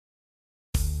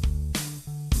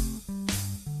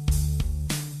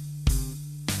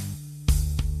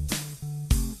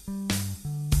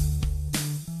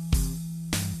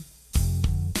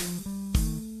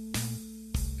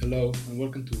Hello and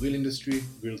welcome to Real Industry,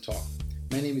 Real Talk.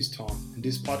 My name is Tom and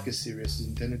this podcast series is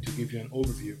intended to give you an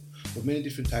overview of many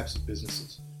different types of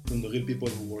businesses from the real people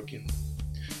who work in them.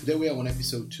 Today we are on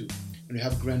episode 2 and we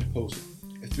have Grant Poser,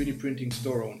 a 3D printing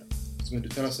store owner. He's going to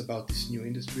tell us about this new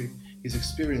industry, his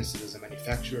experiences as a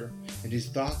manufacturer, and his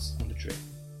thoughts on the trade.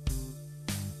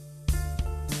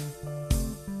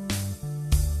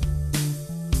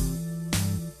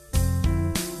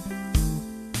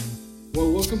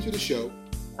 Well, welcome to the show.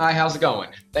 Hi, how's it going?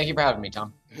 Thank you for having me,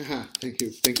 Tom. Thank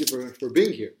you. Thank you for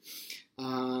being here.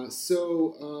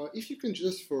 So, if you can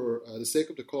just, for the sake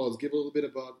of the cause, give a little bit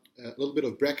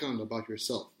of background about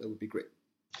yourself, that would be great.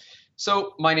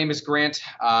 So, my name is Grant.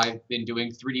 I've been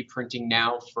doing 3D printing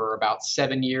now for about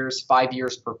 7 years, 5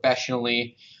 years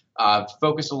professionally. I've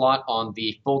focused a lot on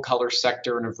the full color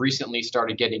sector and have recently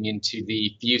started getting into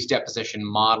the fused deposition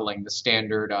modeling, the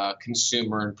standard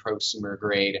consumer and prosumer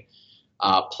grade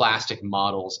plastic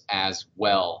models as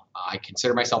well. I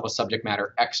consider myself a subject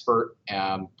matter expert,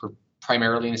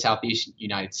 primarily in the Southeast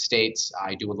United States.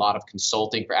 I do a lot of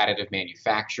consulting for additive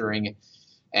manufacturing,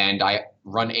 and I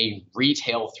run a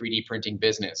retail 3D printing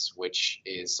business, which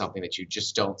is something that you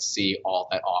just don't see all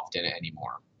that often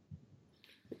anymore.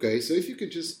 Okay, so if you could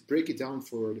just break it down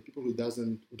for the people who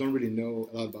don't really know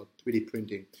a lot about 3D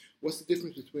printing, what's the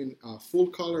difference between full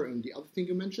color and the other thing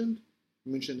you mentioned?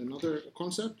 You mentioned another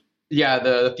concept? Yeah,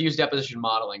 the fused deposition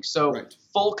modeling. So right.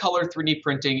 Full color 3D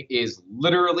printing is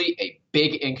literally a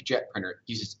big inkjet printer. It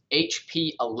uses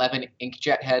HP 11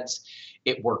 inkjet heads.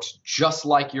 It works just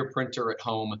like your printer at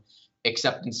home,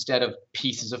 except instead of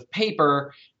pieces of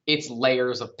paper, it's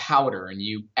layers of powder, and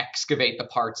you excavate the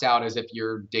parts out as if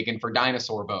you're digging for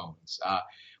dinosaur bones.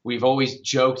 We've always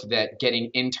joked that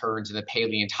getting interns in the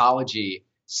paleontology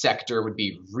sector would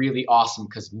be really awesome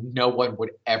because no one would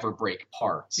ever break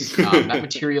parts. That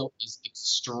material is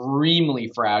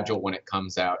extremely fragile when it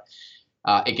comes out.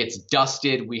 It gets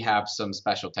dusted. We have some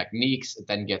special techniques. It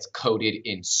then gets coated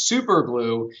in super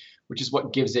glue, which is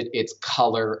what gives it its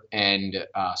color and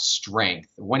strength.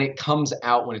 When it comes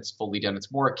out, when it's fully done,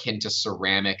 it's more akin to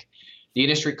ceramic. The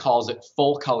industry calls it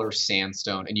full color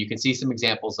sandstone, and you can see some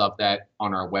examples of that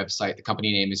on our website. The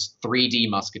company name is 3D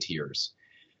Musketeers.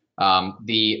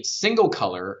 The single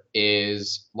color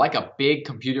is like a big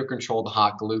computer-controlled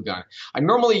hot glue gun. I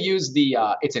normally use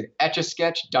it's an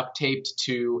Etch-a-Sketch duct taped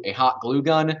to a hot glue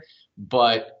gun,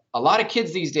 but a lot of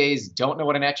kids these days don't know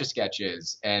what an Etch-a-Sketch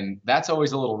is, and that's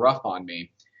always a little rough on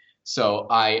me. So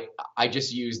I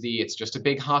just use it's just a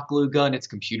big hot glue gun. It's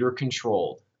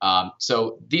computer-controlled.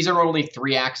 So these are only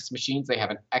 3-axis machines. They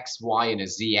have an X, Y, and a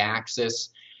Z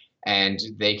axis. And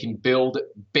they can build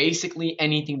basically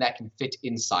anything that can fit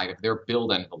inside of their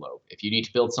build envelope. If you need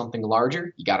to build something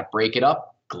larger, you got to break it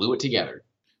up, glue it together.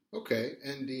 Okay,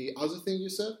 and the other thing you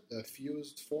said, the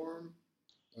fused form?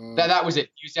 That was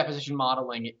it. Fused deposition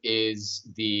modeling is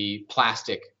the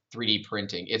plastic 3D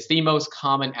printing. It's the most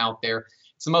common out there.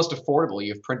 It's the most affordable.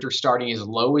 You have printers starting as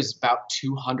low as about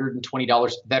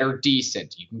 $220 that are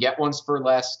decent. You can get ones for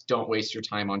less. Don't waste your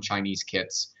time on Chinese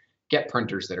kits. Get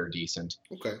printers that are decent.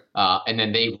 Okay. And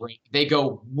then they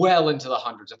go well into the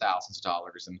hundreds of thousands of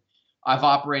dollars. And I've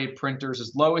operated printers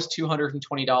as low as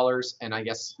 $220, and I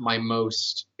guess my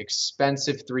most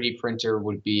expensive 3D printer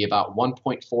would be about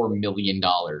 $1.4 million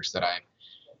that I've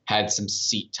had some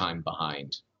seat time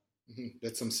behind. Mm-hmm.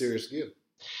 That's some serious gear.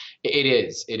 It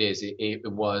is. It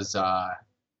was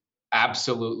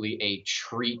absolutely a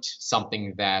treat,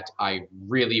 something that I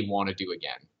really want to do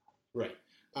again. Right.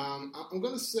 I'm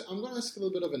gonna ask a little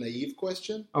bit of a naive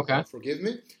question. Okay. Forgive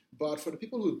me, but for the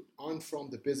people who aren't from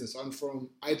the business, aren't from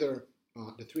either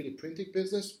the 3D printing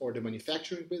business or the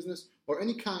manufacturing business or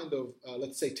any kind of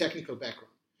let's say technical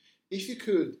background, if you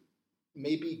could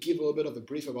maybe give a little bit of a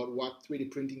brief about what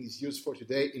 3D printing is used for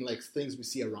today in like things we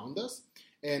see around us,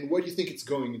 and where do you think it's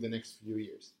going in the next few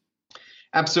years?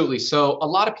 Absolutely. So a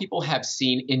lot of people have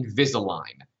seen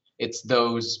Invisalign. It's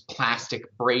those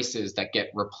plastic braces that get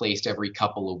replaced every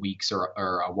couple of weeks or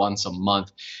once a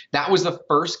month. That was the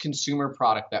first consumer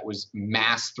product that was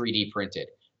mass 3D printed.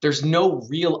 There's no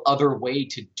real other way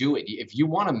to do it. If you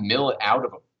want to mill it out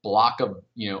of a block of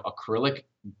acrylic,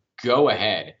 go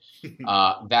ahead.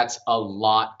 That's a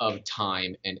lot of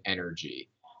time and energy.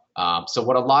 So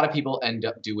what a lot of people end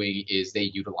up doing is they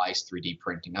utilize 3D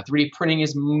printing. Now, 3D printing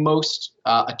is most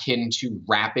akin to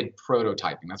rapid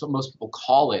prototyping. That's what most people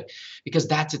call it because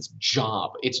that's its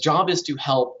job. Its job is to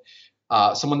help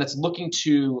someone that's looking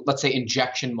to, let's say,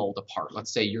 injection mold a part.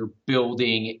 Let's say you're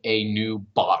building a new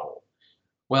bottle.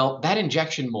 Well, that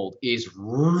injection mold is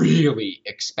really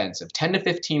expensive, $10,000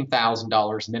 to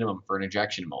 $15,000 minimum for an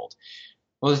injection mold.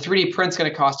 Well, the 3D print's going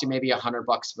to cost you maybe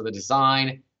 $100 for the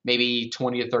design, maybe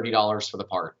 $20 to $30 for the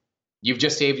part. You've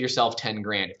just saved yourself 10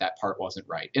 grand if that part wasn't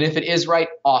right. And if it is right,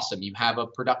 awesome. You have a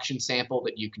production sample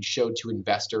that you can show to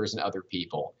investors and other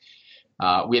people.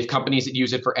 We have companies that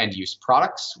use it for end use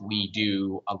products. We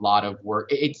do a lot of work.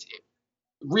 It's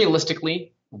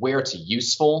realistically where it's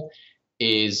useful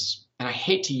is, and I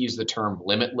hate to use the term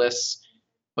limitless,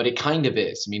 but it kind of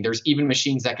is. I mean, there's even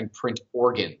machines that can print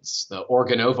organs. The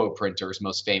Organovo printer is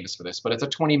most famous for this, but it's a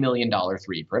 $20 million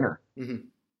 3D printer.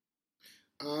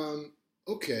 Mm-hmm.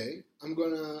 Okay, I'm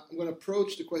gonna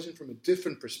approach the question from a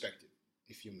different perspective,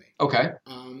 if you may. Okay.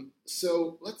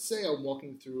 So let's say I'm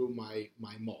walking through my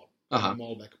mall, my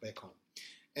mall back home,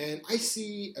 and I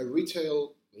see a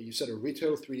retail. You said a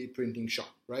retail 3D printing shop,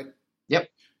 right? Yep.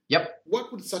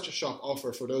 What would such a shop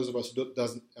offer for those of us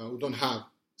who don't have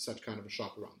such kind of a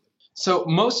shop around them? So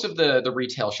most of the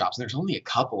retail shops, and there's only a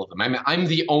couple of them. I'm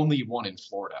the only one in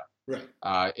Florida. Right.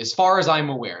 As far as I'm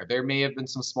aware, there may have been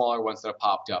some smaller ones that have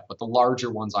popped up, but the larger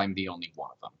ones, I'm the only one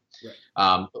of them.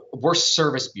 Right. We're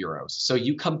service bureaus. So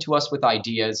you come to us with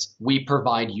ideas, we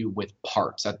provide you with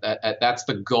parts. That's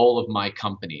the goal of my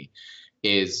company,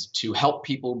 is to help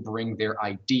people bring their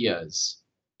ideas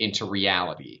into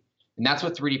reality. And that's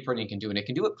what 3D printing can do. And it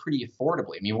can do it pretty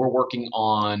affordably. I mean, we're working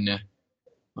on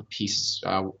a piece.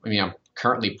 I'm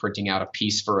currently printing out a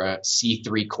piece for a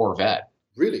C3 Corvette.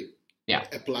 Really? Yeah.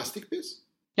 A plastic piece?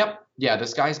 Yep. Yeah,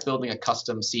 this guy's building a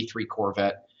custom C3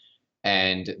 Corvette,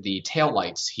 and the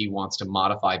taillights, he wants to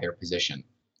modify their position.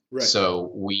 Right.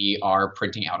 So we are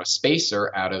printing out a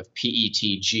spacer out of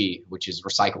PETG, which is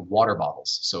recycled water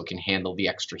bottles, so it can handle the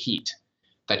extra heat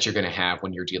that you're going to have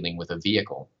when you're dealing with a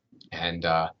vehicle. And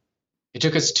it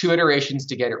took us 2 iterations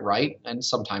to get it right, and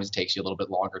sometimes it takes you a little bit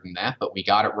longer than that, but we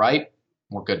got it right.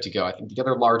 We're good to go. I think the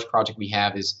other large project we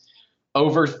have is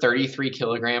over 33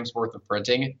 kilograms worth of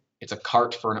printing. It's a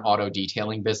cart for an auto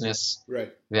detailing business.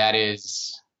 Right. That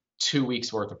is 2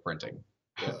 weeks worth of printing.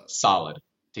 Wow. Solid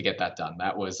to get that done.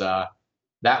 That was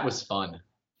fun.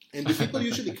 And do people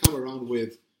usually come around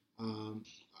with,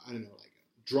 like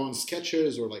drawn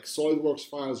sketches or like SolidWorks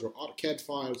files or AutoCAD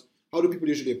files? How do people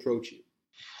usually approach you?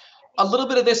 A little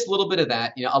bit of this, a little bit of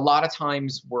that. A lot of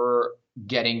times we're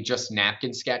getting just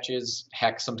napkin sketches.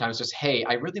 Heck, sometimes just, hey,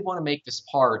 I really want to make this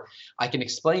part. I can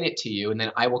explain it to you, and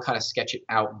then I will kind of sketch it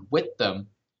out with them.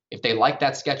 If they like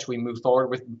that sketch, we move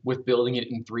forward with building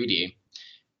it in 3D,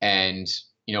 and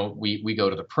we go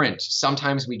to the print.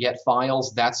 Sometimes we get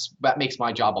files. That makes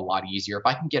my job a lot easier. If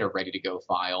I can get a ready to go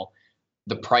file,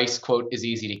 the price quote is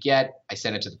easy to get. I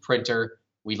send it to the printer.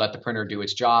 We let the printer do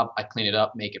its job. I clean it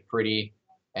up, make it pretty,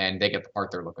 and they get the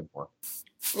part they're looking for.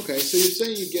 Okay, so you're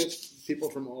saying you get people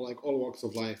from all walks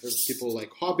of life. There's people like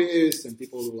hobbyists and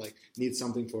people who need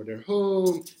something for their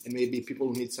home, and maybe people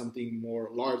who need something more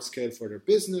large scale for their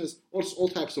business. All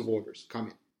types of orders come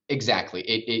in. Exactly.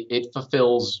 It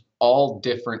fulfills all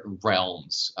different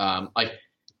realms.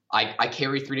 I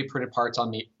carry 3D printed parts on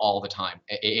me all the time.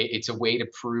 It's a way to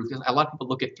prove. A lot of people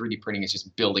look at 3D printing as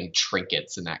just building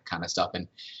trinkets and that kind of stuff. And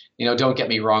don't get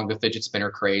me wrong, the fidget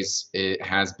spinner craze, it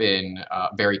has been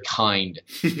very kind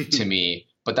to me,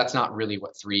 but that's not really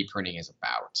what 3D printing is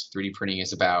about. 3D printing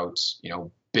is about,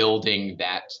 building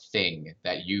that thing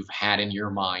that you've had in your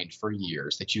mind for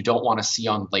years that you don't want to see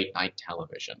on late night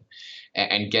television,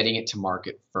 and getting it to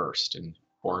market first,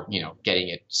 or getting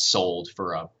it sold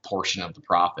for a portion of the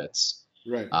profits.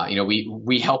 Right.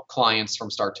 We help clients from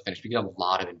start to finish. We get a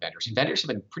lot of inventors. Inventors have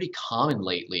been pretty common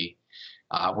lately,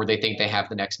 where they think they have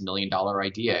the next $1 million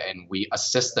idea, and we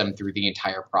assist them through the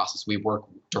entire process. We work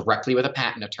directly with a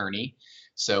patent attorney.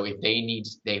 So if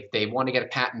they want to get a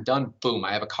patent done, boom,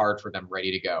 I have a card for them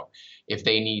ready to go. If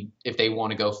they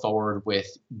want to go forward with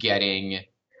getting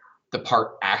the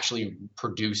part actually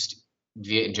produced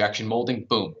via injection molding,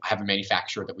 boom, I have a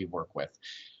manufacturer that we work with.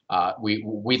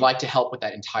 We like to help with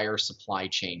that entire supply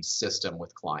chain system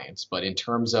with clients, but in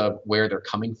terms of where they're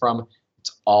coming from,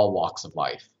 it's all walks of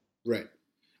life. Right.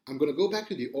 I'm going to go back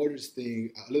to the orders thing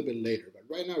a little bit later, but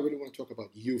right now I really want to talk about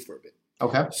you for a bit.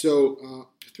 Okay. So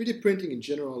 3D printing in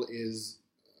general is,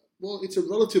 it's a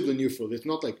relatively new field. It's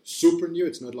not super new.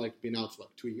 It's not been out for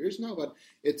 2 years now, but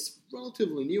it's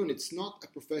relatively new, and it's not a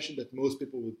profession that most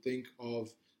people would think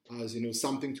of as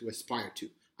something to aspire to.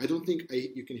 I don't think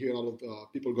you can hear a lot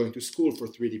of people going to school for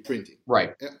 3D printing.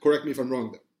 Right. Correct me if I'm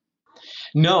wrong, though.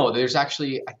 No, there's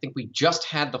actually, I think we just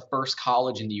had the first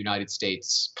college in the United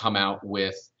States come out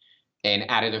with an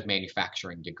additive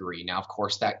manufacturing degree. Now, of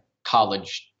course, that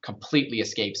college completely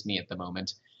escapes me at the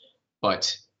moment,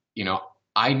 but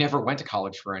I never went to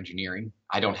college for engineering.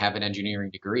 I don't have an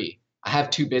engineering degree. I have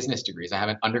 2 business degrees. I have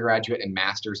an undergraduate and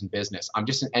master's in business. I'm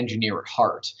just an engineer at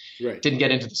heart. Right. Didn't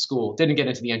get into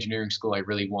the engineering school I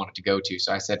really wanted to go to.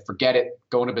 So I said, forget it,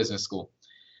 go into business school.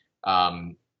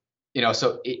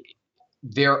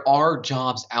 There are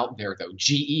jobs out there though.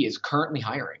 GE is currently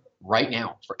hiring right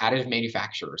now for additive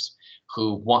manufacturers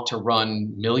who want to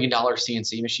run $1 million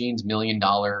CNC machines, $1 million,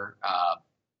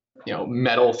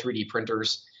 metal 3D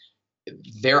printers.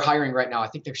 They're hiring right now. I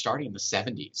think they're starting in the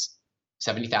 70s,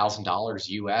 $70,000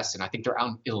 US, and I think they're out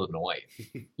in Illinois.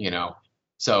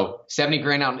 So 70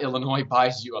 grand out in Illinois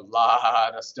buys you a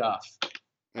lot of stuff.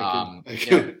 I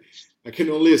can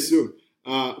only assume.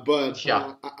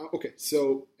 Yeah. Okay,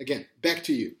 so again, back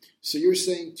to you. So you're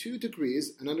saying 2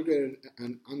 degrees, an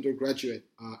undergraduate,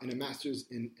 and a master's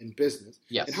in business.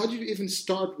 Yes. And how did you even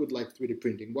start with 3D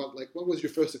printing? What was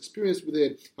your first experience with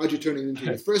it? How did you turn it into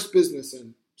your first business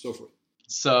and so forth?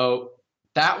 So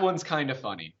that one's kind of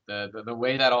funny. The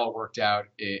way that all worked out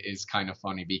is kind of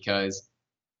funny because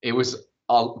it was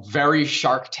a very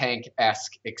Shark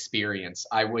Tank-esque experience.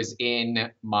 I was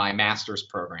in my master's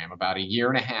program about 1.5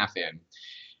 years in,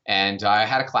 and I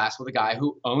had a class with a guy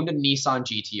who owned a Nissan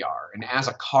GTR. And as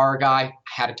a car guy, I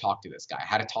had to talk to this guy. I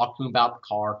had to talk to him about the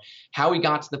car, how he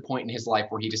got to the point in his life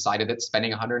where he decided that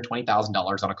spending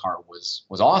 $120,000 on a car was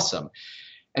awesome.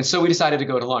 And so we decided to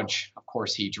go to lunch. Of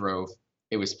course, he drove.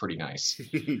 It was pretty nice.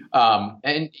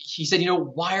 And he said,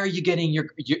 why are you getting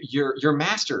your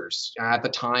master's? At the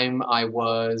time I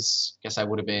would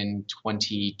have been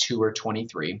 22 or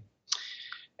 23.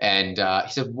 And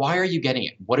he said, why are you getting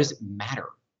it? What does it matter?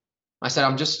 I said,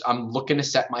 I'm looking to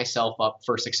set myself up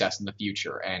for success in the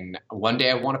future. And one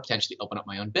day I want to potentially open up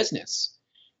my own business.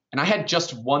 And I had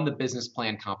just won the business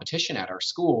plan competition at our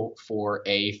school for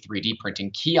a 3D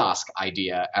printing kiosk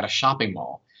idea at a shopping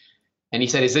mall. And he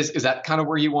said, is that kind of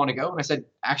where you want to go? And I said,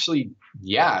 actually,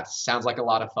 yeah, it sounds like a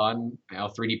lot of fun.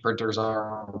 3D printers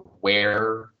are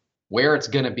where it's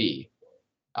going to be.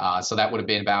 So that would have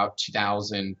been about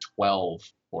 2012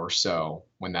 or so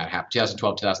when that happened,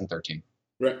 2012, 2013.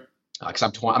 Right. Because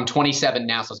I'm 27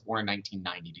 now, so I was born in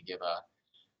 1990 to give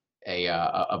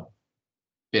a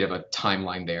bit of a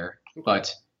timeline there. Okay.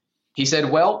 But he said,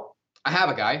 well, I have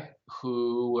a guy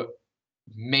who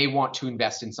may want to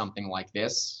invest in something like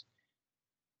this.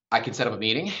 I can set up a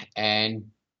meeting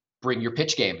and bring your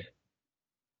pitch game.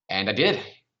 And I did.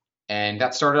 And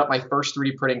that started up my first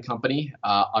 3D printing company.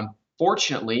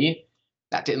 Unfortunately,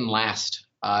 that didn't last.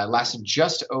 It lasted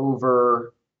just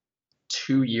over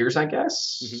 2 years, I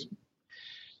guess. Mm-hmm.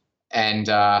 And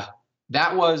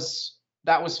that was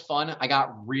fun. I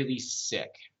got really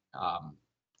sick.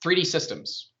 3D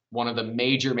Systems, one of the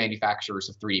major manufacturers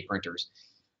of 3D printers,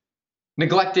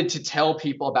 neglected to tell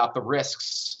people about the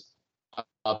risks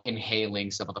of inhaling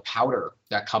some of the powder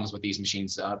that comes with these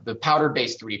machines. The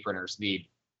powder-based 3D printers, the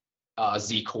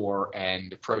Z-Core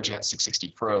and ProJet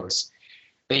 660 Pros,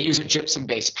 they use a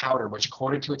gypsum-based powder, which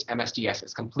according to its MSDS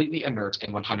is completely inert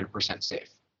and 100% safe.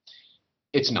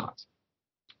 It's not.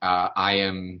 I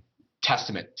am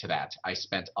testament to that. I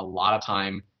spent a lot of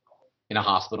time in a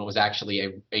hospital. It was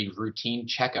actually a routine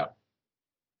checkup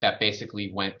that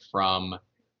basically went from,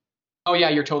 oh yeah,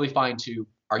 you're totally fine, to,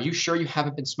 are you sure you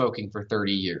haven't been smoking for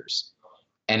 30 years?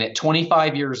 And at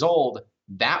 25 years old,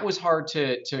 that was hard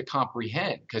to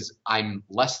comprehend because I'm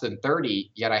less than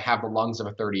 30, yet I have the lungs of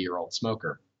a 30-year-old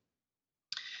smoker.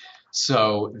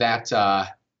 So that I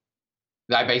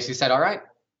basically said, all right,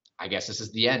 I guess this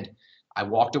is the end. I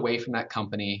walked away from that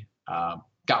company,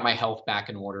 got my health back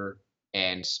in order,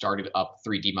 and started up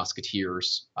 3D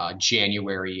Musketeers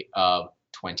January of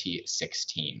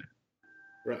 2016.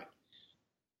 Right.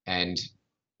 And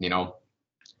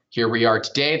here we are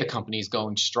today. The company is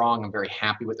going strong. I'm very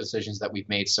happy with the decisions that we've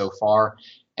made so far.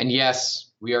 And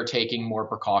yes, we are taking more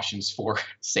precautions for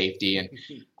safety. And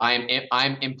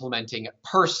I'm implementing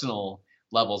personal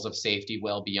levels of safety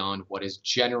well beyond what is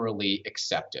generally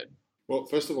accepted. Well,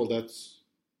 first of all, that's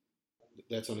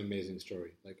an amazing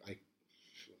story.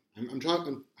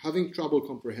 I'm having trouble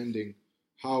comprehending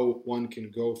how one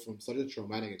can go from such a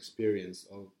traumatic experience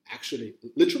of actually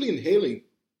literally inhaling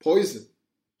poison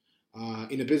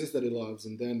in a business that he loves,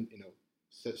 and then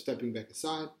stepping back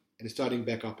aside and starting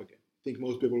back up again. I think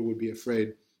most people would be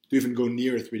afraid to even go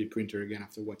near a 3D printer again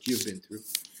after what you've been through.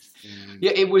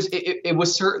 Yeah, it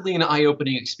was certainly an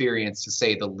eye-opening experience, to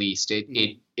say the least.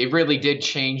 It really did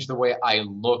change the way I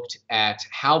looked at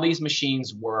how these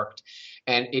machines worked,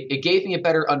 and it gave me a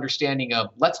better understanding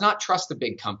of, let's not trust the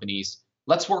big companies.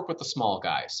 Let's work with the small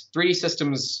guys. 3D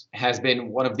Systems has been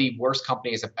one of the worst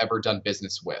companies I've ever done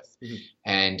business with. Mm-hmm.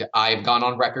 And I've gone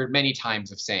on record many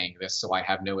times of saying this, so I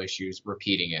have no issues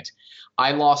repeating it.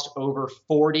 I lost over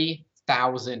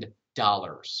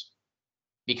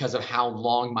because of how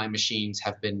long my machines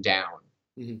have been down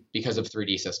because of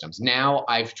 3D Systems. Now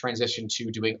I've transitioned to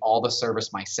doing all the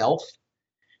service myself,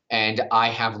 and I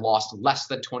have lost less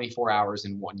than 24 hours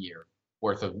in 1 year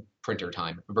worth of printer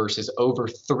time versus over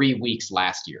 3 weeks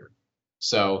last year.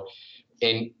 So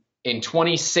in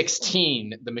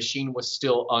 2016, the machine was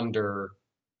still under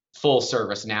full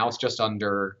service. Now it's just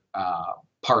under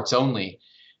parts only.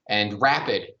 And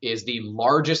Rapid is the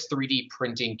largest 3D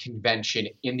printing convention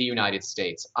in the United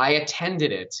States. I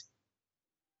attended it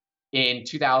in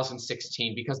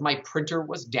 2016 because my printer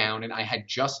was down and I had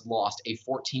just lost a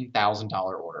 $14,000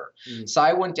 order. So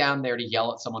I went down there to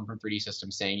yell at someone from 3D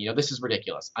Systems saying, you know, this is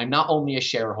ridiculous. I'm not only a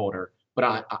shareholder,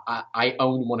 but I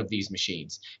own one of these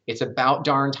machines. It's about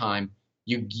darn time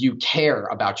you care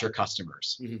about your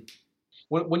customers.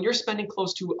 When you're spending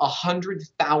close to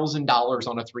 $100,000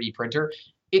 on a 3D printer,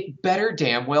 it better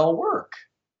damn well work.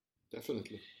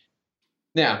 Definitely.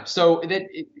 Yeah.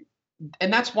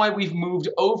 And that's why we've moved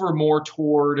over more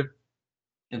toward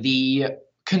the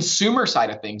consumer side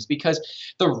of things, because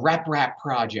the RepRap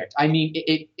project, I mean,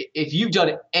 if you've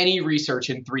done any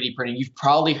research in 3D printing, you've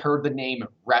probably heard the name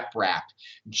RepRap,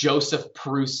 Joseph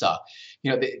Prusa.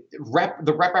 You know, the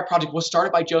RepRap project was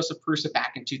started by Joseph Prusa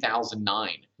back in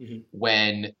 2009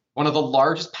 when one of the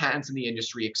largest patents in the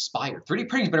industry expired. 3D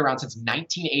printing's been around since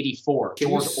 1984. Can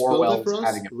George you spell Orwell that for us?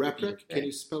 having a RepRap? Can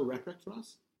you spell RepRap for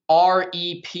us?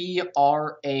 REPRAP.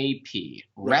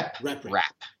 RepRap.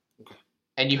 Okay.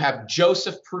 And you have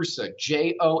Joseph Prusa,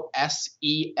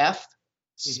 JOSEF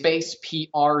space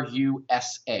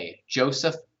PRUSA.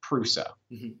 Joseph Prusa.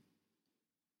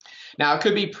 Now, it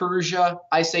could be Prusa.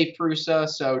 I say Prusa.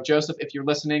 So, Joseph, if you're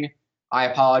listening, I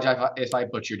apologize if I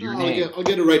butchered your name. I'll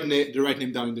get the right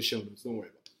name down in the show notes. Don't worry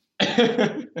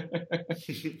about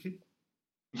it.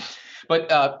 But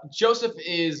Joseph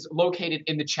is located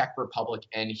in the Czech Republic,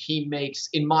 and he makes,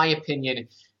 in my opinion,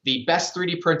 the best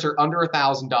 3D printer under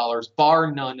 $1,000,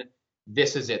 bar none.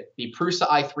 This is it, the Prusa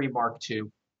i3 Mark II.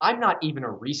 I'm not even a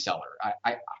reseller.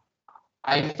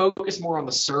 I focus more on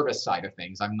the service side of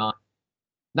things. I'm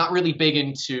not really big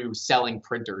into selling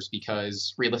printers,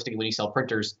 because realistically, when you sell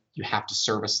printers, you have to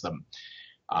service them.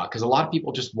 Because a lot of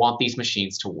people just want these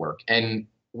machines to work. And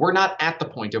we're not at the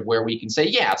point of where we can say,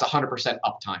 yeah, it's 100%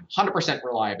 uptime, 100%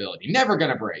 reliability, never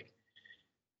going to break.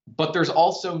 But there's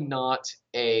also not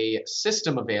a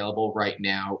system available right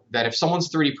now that if someone's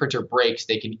 3D printer breaks,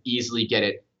 they can easily get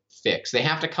it fixed. They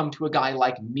have to come to a guy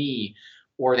like me,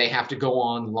 or they have to go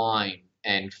online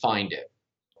and find it.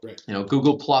 Right. You know,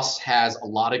 Google Plus has a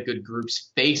lot of good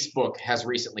groups. Facebook has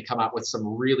recently come out with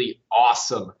some really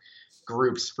awesome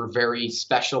groups for very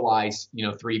specialized,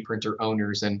 3D printer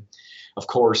owners. And of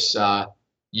course,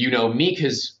 you know me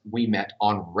because we met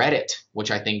on Reddit, which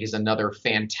I think is another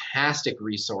fantastic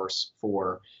resource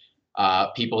for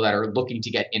people that are looking to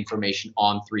get information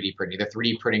on 3D printing. The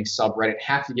 3D printing subreddit,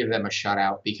 have to give them a shout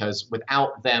out, because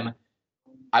without them,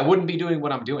 I wouldn't be doing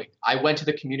what I'm doing. I went to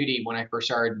the community when I first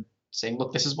started saying,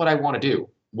 look, this is what I want to do.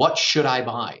 What should I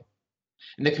buy?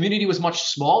 And the community was much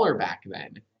smaller back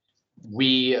then.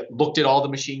 We looked at all the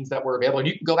machines that were available. And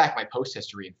you can go back my post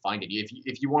history and find it.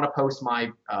 If you want to post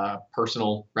my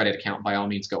personal Reddit account, by all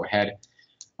means, go ahead.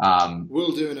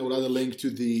 Will do, and I will add a link to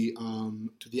the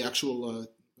actual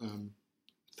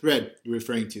thread you're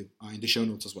referring to in the show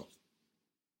notes as well.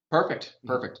 Perfect.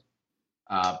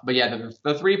 But yeah,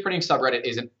 the 3D printing subreddit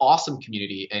is an awesome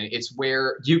community, and it's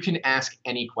where you can ask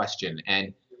any question.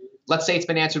 And let's say it's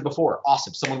been answered before.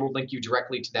 Awesome. Someone will link you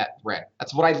directly to that thread.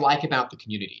 That's what I like about the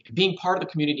community. Being part of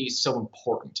the community is so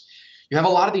important. You have a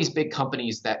lot of these big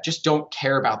companies that just don't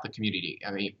care about the community.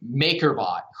 I mean,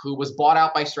 MakerBot, who was bought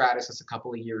out by Stratasys a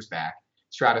couple of years back.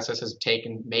 Stratasys has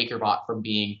taken MakerBot from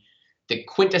being the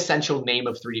quintessential name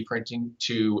of 3D printing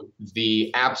to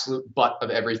the absolute butt of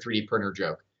every 3D printer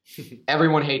joke.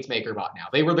 Everyone hates MakerBot now.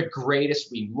 They were the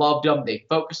greatest. We loved them. They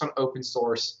focused on open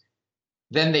source.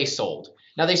 Then they sold.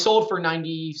 Now, they sold for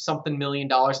 $90-something million,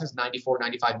 since $94,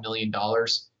 $95 million,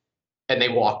 and they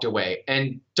walked away.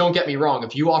 And don't get me wrong,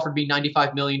 if you offered me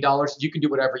 $95 million, you can do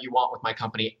whatever you want with my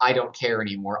company. I don't care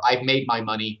anymore. I've made my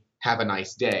money. Have a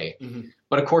nice day.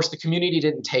 But of course, the community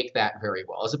didn't take that very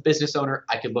well. As a business owner,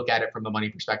 I could look at it from a money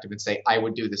perspective and say, I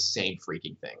would do the same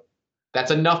freaking thing. That's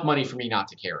enough money for me not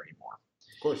to care anymore.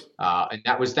 Of course. And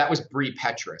that was Bree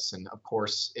Petrus. And of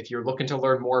course, if you're looking to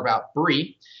learn more about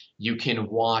Bree, you can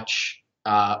watch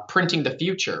Printing the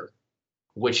Future,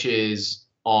 which is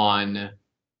on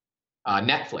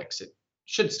Netflix. It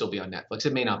should still be on Netflix.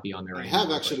 It may not be on there anymore. I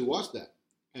have actually watched that.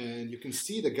 And you can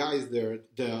see the guys there,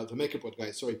 the MakerBot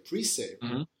guys, Presave.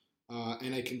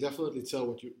 and I can definitely tell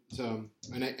what you.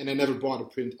 And I never bought a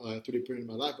 3D printer in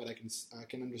my life, but I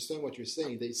can understand what you're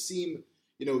saying. They seem,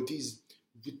 these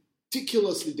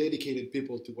ridiculously dedicated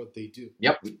people to what they do.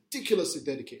 Yep. Ridiculously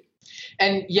dedicated.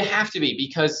 And you have to be,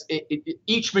 because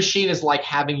each machine is like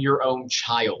having your own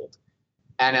child.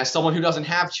 And as someone who doesn't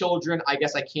have children, I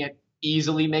guess I can't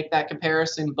easily make that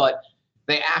comparison, but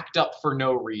they act up for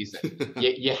no reason.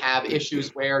 You have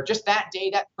issues where just that day,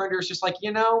 that printer is just like,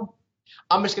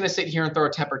 I'm just going to sit here and throw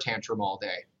a temper tantrum all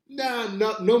day. Nah,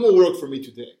 no more work for me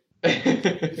today.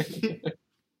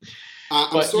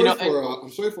 I'm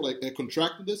sorry for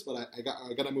contracting this, but I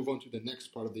got to move on to the next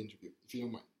part of the interview, if you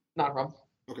don't mind. Not a problem.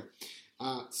 Okay.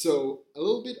 So a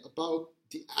little bit about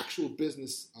the actual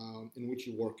business in which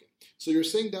you work in. So you're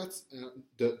saying that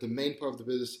the main part of the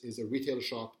business is a retail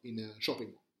shop in a shopping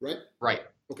mall, right? Right.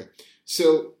 Okay.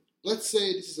 So let's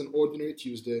say this is an ordinary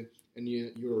Tuesday, and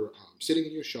you're sitting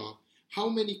in your shop. How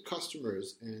many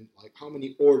customers and how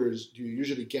many orders do you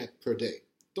usually get per day?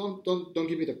 Don't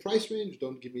give me the price range.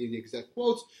 Don't give me the exact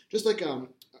quotes. Just a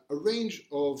range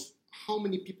of how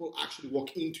many people actually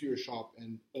walk into your shop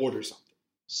and order something.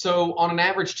 So on an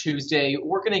average Tuesday,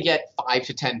 we're going to get 5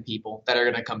 to 10 people that are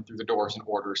going to come through the doors and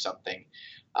order something.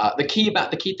 The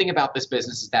key thing about this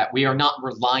business is that we are not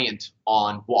reliant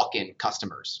on walk-in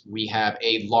customers. We have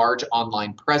a large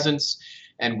online presence,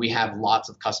 and we have lots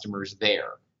of customers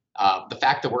there. The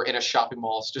fact that we're in a shopping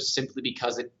mall is just simply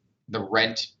because the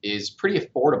rent is pretty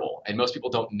affordable, and most people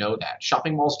don't know that.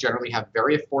 Shopping malls generally have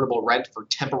very affordable rent for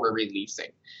temporary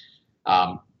leasing.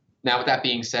 Now, with that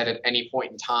being said, at any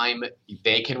point in time,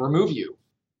 they can remove you.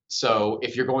 So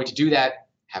if you're going to do that,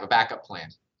 have a backup plan.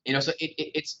 So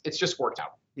it's just worked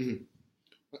out. Mm-hmm.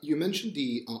 You mentioned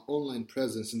the online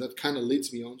presence, and that kind of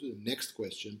leads me on to the next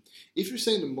question. If you're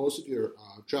saying that most of your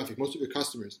traffic, most of your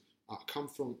customers come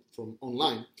from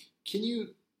online, can you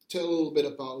tell a little bit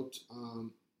about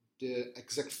the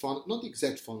exact funnel, not the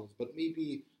exact funnels, but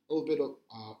maybe a little bit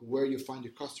of where you find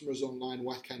your customers online,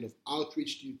 what kind of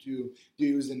outreach do you do? Do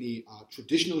you use any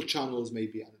traditional channels,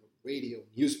 maybe, radio,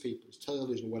 newspapers,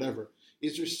 television, whatever?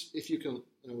 If you can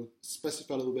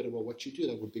specify a little bit about what you do,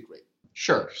 that would be great.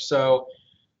 Sure. So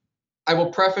I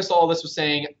will preface all this with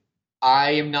saying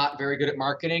I am not very good at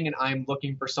marketing, and I'm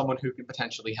looking for someone who can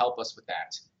potentially help us with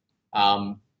that.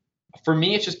 For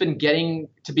me, it's just been getting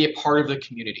to be a part of the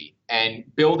community and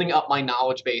building up my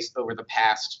knowledge base over the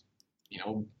past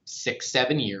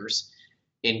 6-7 years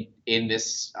in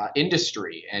this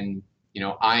industry. And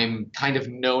I'm kind of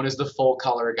known as the full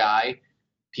color guy.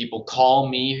 People call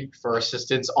me for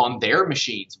assistance on their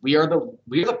machines. We are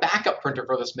the backup printer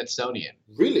for the Smithsonian.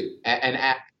 Really? And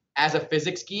as a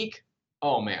physics geek,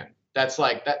 oh man, that's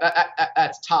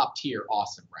that's top tier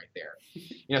awesome right there.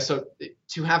 So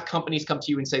to have companies come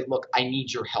to you and say, look, I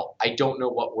need your help. I don't know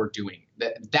what we're doing.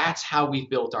 That's how we've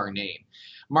built our name.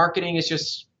 Marketing is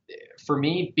just, for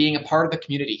me, being a part of the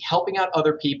community, helping out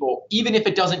other people, even if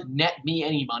it doesn't net me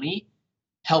any money,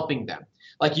 helping them.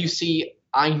 Like you see,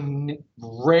 I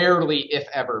rarely, if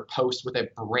ever, post with a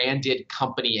branded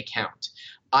company account.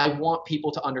 I want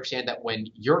people to understand that when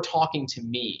you're talking to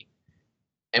me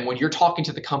and when you're talking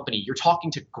to the company, you're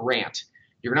talking to Grant.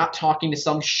 You're not talking to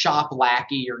some shop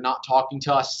lackey. You're not talking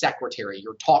to a secretary.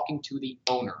 You're talking to the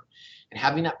owner. And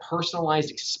having that personalized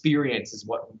experience is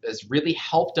what has really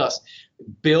helped us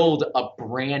build a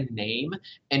brand name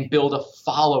and build a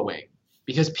following,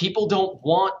 because people don't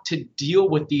want to deal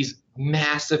with these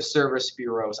massive service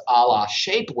bureaus a la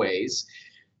Shapeways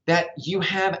that you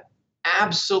have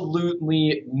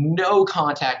absolutely no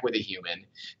contact with a human.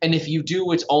 And if you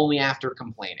do, it's only after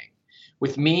complaining.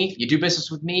 With me, you do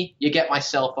business with me, you get my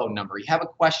cell phone number. You have a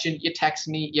question, you text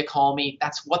me, you call me.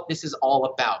 That's what this is all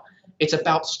about. It's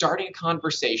about starting a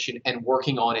conversation and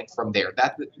working on it from there.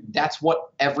 That's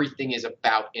what everything is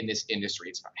about in this industry.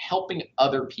 It's about helping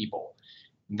other people.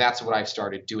 That's what I've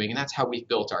started doing, and that's how we've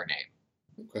built our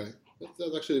name. Okay.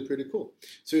 That's actually pretty cool.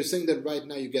 So you're saying that right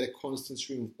now you get a constant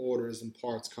stream of orders and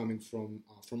parts coming from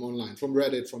online, from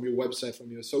Reddit, from your website, from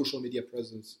your social media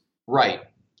presence. Right. Okay.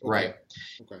 Right.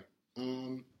 Okay.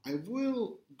 I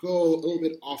will go a little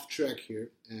bit off track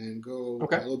here and go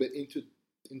a little bit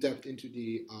in depth into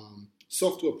the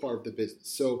software part of the business.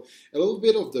 So a little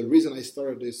bit of the reason I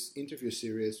started this interview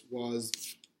series was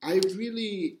I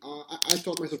really, I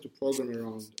taught myself to program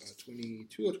around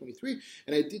 22 or 23,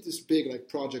 and I did this big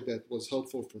project that was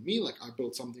helpful for me. I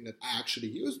built something that I actually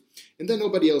used, and then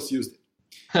nobody else used it.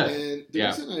 And the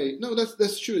reason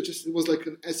that's true. It was like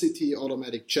an SAT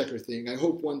automatic checker thing. I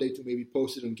hope one day to maybe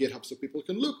post it on GitHub so people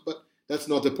can look, but that's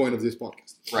not the point of this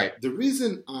podcast. Right. The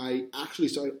reason I actually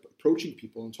started approaching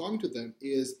people and talking to them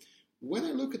is when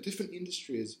I look at different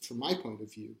industries from my point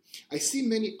of view, I see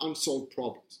many unsolved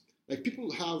problems. Like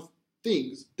people have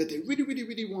things that they really, really,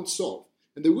 really want solved,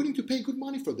 and they're willing to pay good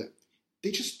money for them.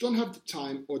 They just don't have the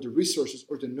time or the resources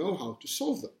or the know-how to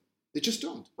solve them. They just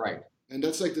don't. Right. And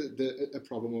that's like a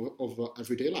problem of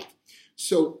everyday life.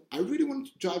 So I really want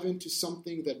to dive into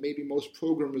something that maybe most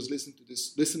programmers listening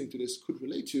to this could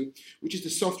relate to, which is the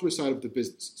software side of the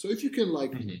business. So if you can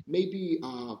maybe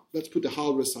let's put the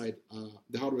hardware side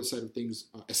of things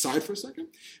aside for a second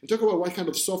and talk about what kind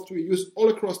of software you use all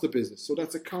across the business. So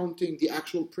that's accounting, the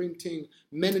actual printing,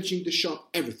 managing the shop,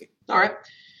 everything. All right.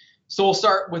 So we'll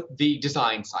start with the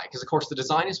design side, because of course the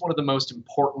design is one of the most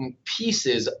important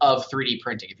pieces of 3D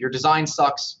printing. If your design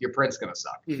sucks, your print's going to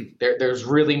suck. Mm-hmm. There's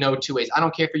really no two ways. I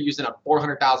don't care if you're using a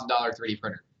 $400,000 3D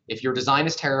printer. If your design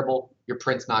is terrible, your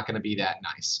print's not going to be that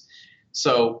nice.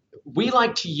 So we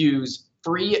like to use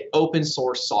free open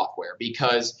source software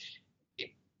because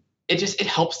it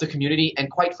helps the community.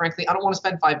 And quite frankly, I don't want to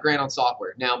spend $5,000 on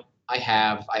software. Now I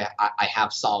have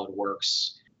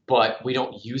SolidWorks, but we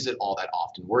don't use it all that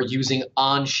often. We're using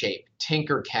Onshape,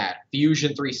 Tinkercad,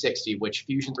 Fusion 360, which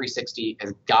Fusion 360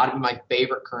 has got to be my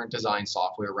favorite current design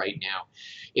software right now.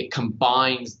 It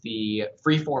combines the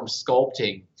freeform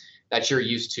sculpting that you're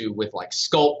used to with like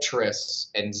Sculptris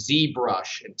and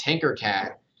ZBrush and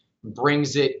Tinkercad,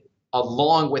 brings it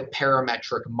along with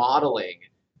parametric modeling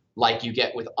like you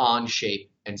get with Onshape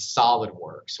and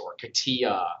SolidWorks or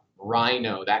CATIA,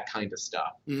 Rhino, that kind of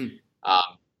stuff. Mm-hmm.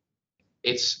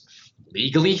 It's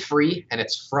legally free, and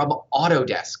it's from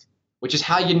Autodesk, which is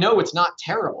how you know it's not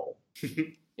terrible.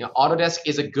 Autodesk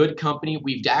is a good company.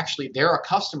 They're a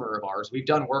customer of ours. We've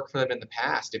done work for them in the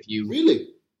past. If you really,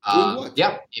 what?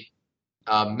 Yeah,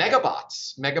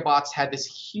 Megabots. Megabots had this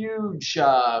huge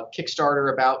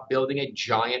Kickstarter about building a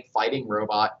giant fighting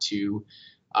robot to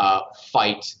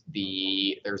fight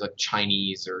there's a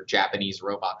Chinese or Japanese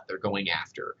robot that they're going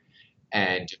after.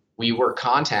 And we were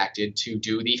contacted to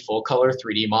do the full color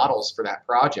 3D models for that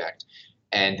project.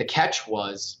 And the catch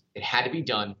was it had to be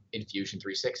done in Fusion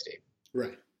 360.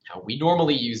 Right. Now, we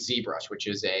normally use ZBrush, which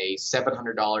is a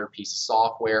 $700 piece of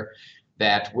software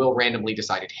that will randomly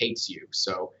decide it hates you.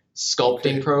 So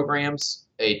sculpting programs,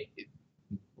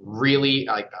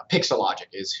 Pixelogic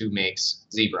is who makes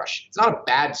ZBrush. It's not a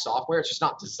bad software. It's just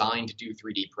not designed to do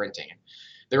 3D printing.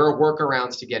 There are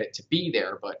workarounds to get it to be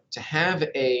there, but to have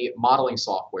a modeling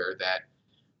software that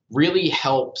really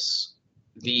helps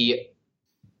the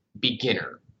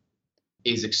beginner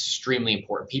is extremely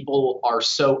important. People are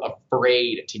so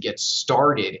afraid to get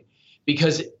started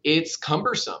because it's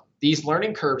cumbersome. These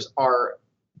learning curves are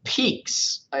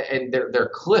peaks and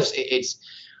they're cliffs. It's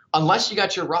unless you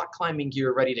got your rock climbing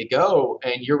gear ready to go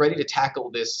and you're ready to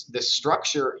tackle this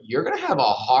structure, you're going to have a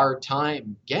hard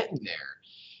time getting there.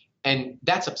 And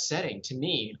that's upsetting to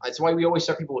me. That's why we always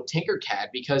start people with Tinkercad,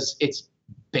 because it's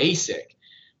basic,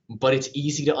 but it's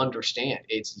easy to understand.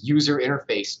 Its user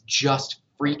interface just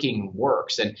freaking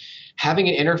works. And having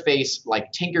an interface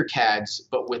like Tinkercad's,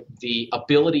 but with the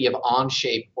ability of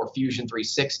Onshape or Fusion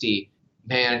 360,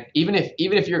 man, even if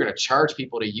you're going to charge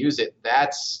people to use it,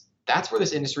 that's where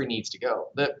this industry needs to go.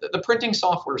 The printing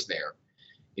software's there.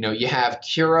 You have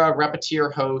Cura,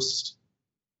 Repetier Host,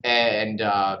 and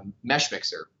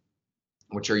Meshmixer,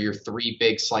 which are your three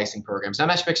big slicing programs. Now,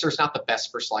 Meshmixer is not the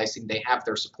best for slicing. They have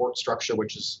their support structure,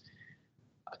 which is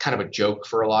kind of a joke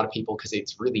for a lot of people because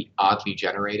it's really oddly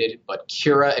generated. But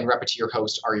Cura and Repetier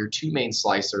Host are your two main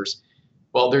slicers.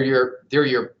 Well, they're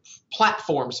your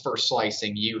platforms for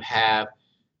slicing. You have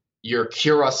your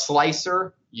Cura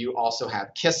slicer. You also have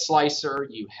Kiss slicer.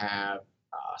 You have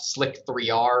Slick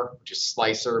 3R, which is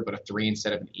slicer, but a 3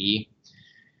 instead of an E.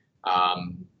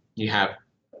 You have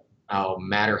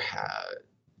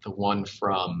the one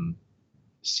from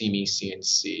CME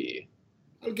CNC.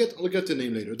 I'll get the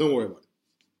name later. Don't worry about it.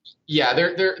 Yeah,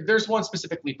 there's one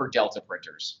specifically for Delta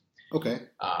printers. Okay.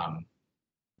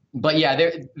 But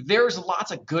yeah, there's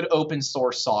lots of good open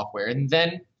source software, and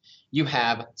then you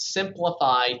have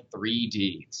Simplify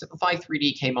 3D. Simplify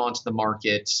 3D came onto the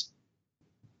market,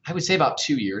 I would say about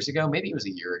 2 years ago, maybe it was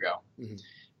a year ago, mm-hmm.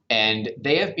 And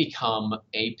they have become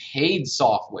a paid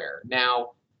software.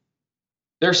 Now,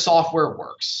 their software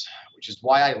works, which is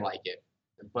why I like it,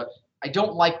 but I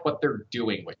don't like what they're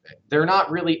doing with it. They're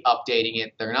not really updating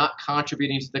it. They're not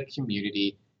contributing to the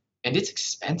community, and it's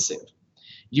expensive.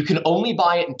 You can only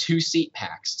buy it in 2-seat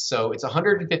packs, so it's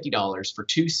 $150 for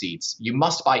 2 seats. You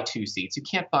must buy 2 seats. You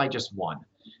can't buy just one.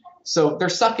 So they're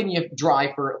sucking you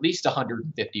dry for at least $150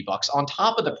 on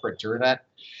top of the printer that,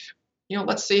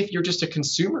 let's say if you're just a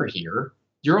consumer here,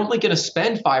 you're only going to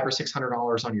spend $500 or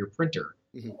 $600 on your printer.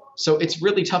 Mhm. So it's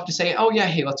really tough to say, oh yeah,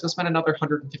 hey, let's go spend another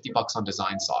 $150 on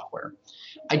design software.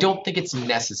 I don't think it's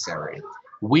necessary.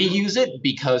 We use it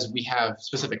because we have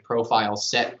specific profiles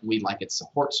set. We like its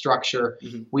support structure.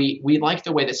 Mhm. We like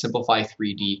the way that Simplify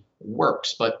 3D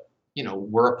works, but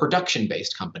we're a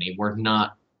production-based company. We're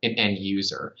not an end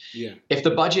user. Yeah. If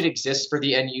the budget exists for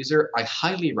the end user, I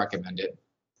highly recommend it.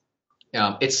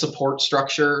 Its support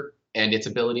structure and its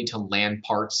ability to land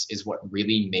parts is what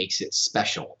really makes it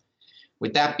special.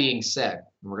 With that being said,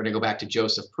 we're going to go back to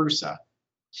Joseph Prusa.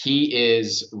 He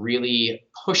is really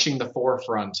pushing the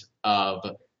forefront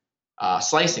of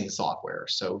slicing software.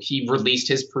 So he released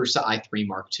his Prusa i3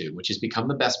 Mark II, which has become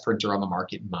the best printer on the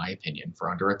market, in my opinion, for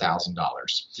under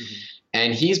 $1,000. Mhm.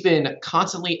 And he's been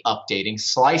constantly updating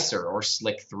Slicer or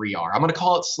Slick 3R. I'm going to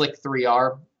call it Slick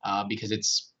 3R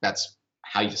because that's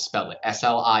how you spell it,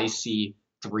 SLIC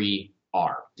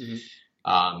 3R.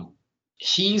 Mhm.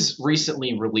 He's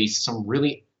recently released some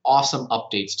really awesome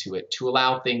updates to it to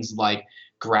allow things like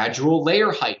gradual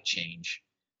layer height change.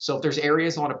 So if there's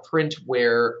areas on a print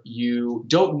where you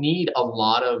don't need a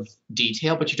lot of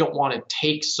detail, but you don't want to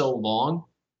take so long,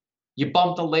 you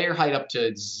bump the layer height up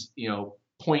to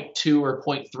 0.2 or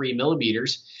 0.3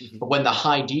 millimeters. Mhm. But when the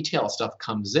high detail stuff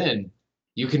comes in,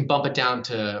 you can bump it down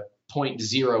to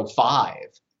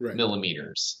 0.05 Right.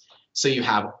 millimeters. So you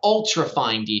have ultra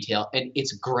fine detail, and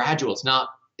it's gradual.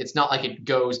 It's not like it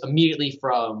goes immediately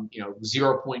from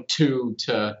 0.2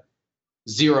 to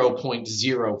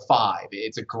 0.05.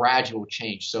 It's a gradual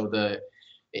change. So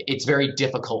it's very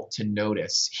difficult to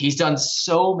notice. He's done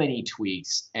so many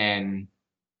tweaks, and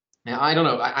I don't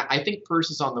know. I think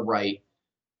Purse is on the right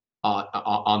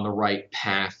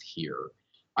path here.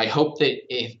 I hope that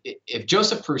if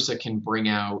Joseph Prusa can bring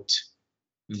out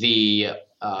the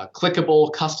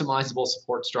clickable, customizable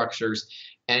support structures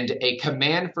and a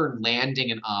command for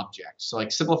landing an object. So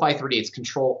like Simplify 3D, it's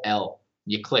Control L.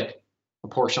 You click a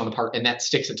portion on the part, and that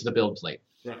sticks it to the build plate.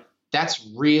 Right. That's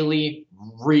really,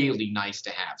 really nice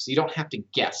to have. So you don't have to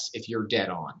guess if you're dead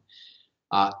on.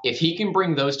 If he can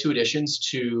bring those two additions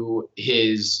to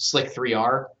his Slick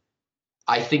 3R,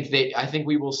 I think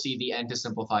we will see the end to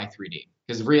Simplify 3D,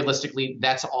 because realistically,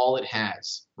 that's all it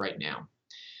has right now.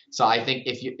 So I think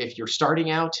if you're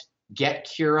starting out, get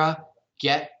Cura,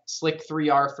 get Slick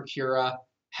 3R for Cura,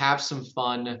 have some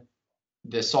fun.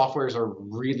 The softwares are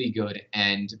really good,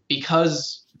 and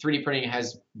because 3D printing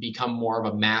has become more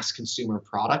of a mass consumer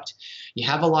product, you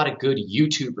have a lot of good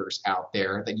YouTubers out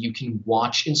there that you can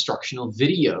watch instructional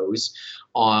videos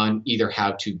on either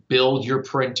how to build your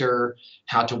printer,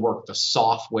 how to work the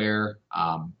software,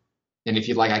 and if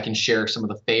you'd like, I can share some of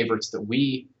the favorites that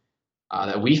we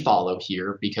follow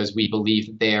here, because we believe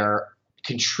that they're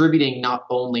contributing not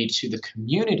only to the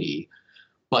community,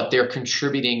 but they're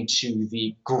contributing to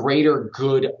the greater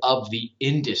good of the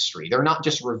industry. They're not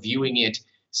just reviewing it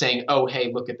saying, oh,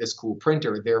 hey, look at this cool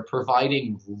printer. They're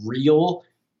providing real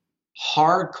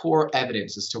hardcore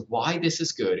evidence as to why this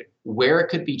is good, where it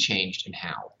could be changed, and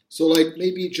how. So like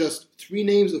maybe just 3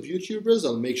 names of YouTubers.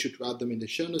 I'll make sure to add them in the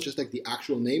show notes, just like the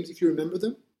actual names if you remember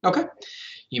them. Okay.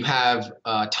 You have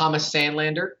Thomas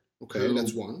Sandlander. Okay,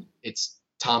 that's one. It's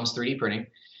Tom's 3D Printing.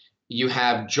 You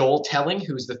have Joel Telling,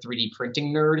 who's the 3D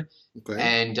printing nerd. Okay.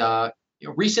 And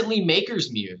recently,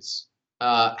 Maker's Muse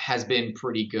has been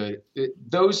pretty good.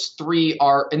 Those 3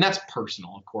 are, and that's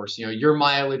personal, of course. Your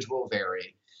mileage will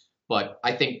vary. But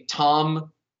I think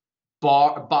Tom,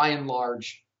 by and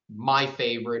large, my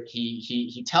favorite.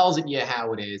 He tells it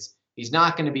how it is. He's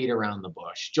not going to beat around the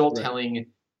bush. Joel Telling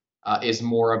is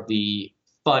more of the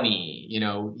funny,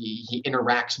 he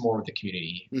interacts more with the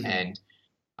community. Mm-hmm. And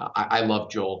I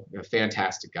love Joel, a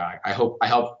fantastic guy. I hope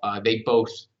they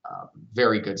both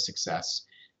very good success.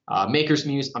 Maker's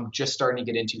Muse, I'm just starting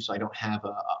to get into, so I don't have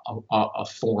a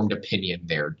formed opinion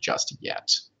there just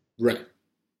yet. Right.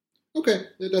 Okay,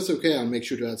 that's okay. I'll make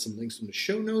sure to add some links in the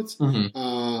show notes.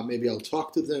 Mm-hmm. Maybe I'll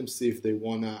talk to them, see if they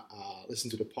want to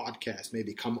listen to the podcast,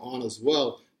 maybe come on as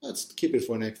well. Let's keep it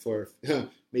for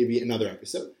maybe another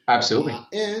episode. Absolutely.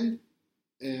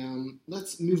 And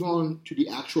let's move on to the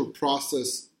actual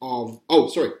process of... Oh,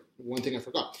 sorry. One thing I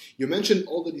forgot. You mentioned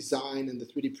all the design and the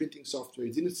 3D printing software.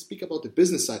 You didn't speak about the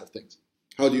business side of things.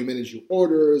 How do you manage your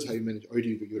orders? How do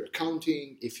you do your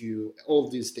accounting? All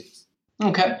of these things.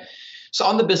 Okay. So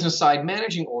on the business side,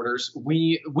 managing orders,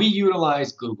 we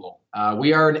utilize Google.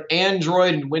 We are an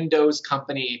Android and Windows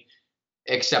company,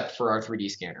 except for our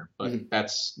 3D scanner, but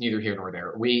that's neither here nor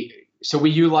there. We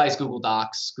utilize Google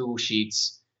Docs, Google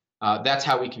Sheets. That's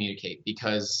how we communicate,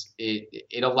 because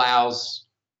it allows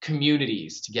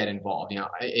communities to get involved.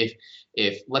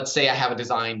 If let's say I have a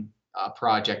design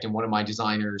project and one of my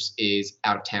designers is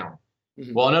out of town,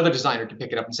 Mm-hmm. Well, another designer can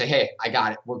pick it up and say, hey, I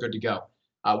got it. We're good to go.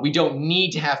 We don't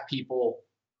need to have people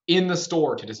in the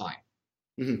store to design.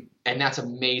 Mm-hmm. And that's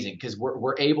amazing because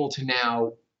we're able to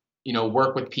now,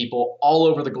 work with people all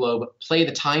over the globe, play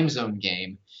the time zone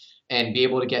game, and be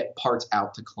able to get parts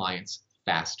out to clients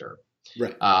faster.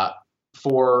 Right.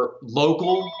 For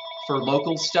local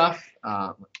stuff,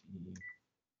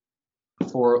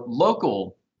 for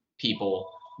local people,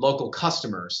 local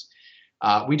customers,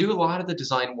 we do a lot of the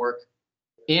design work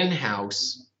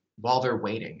in-house while they're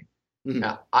waiting. Mm-hmm.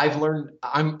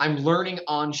 I'm learning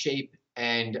Onshape,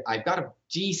 and I've got a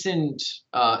decent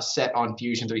set on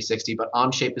Fusion 360, but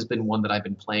Onshape has been one that I've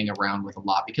been playing around with a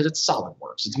lot because it's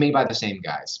SolidWorks. It's made by the same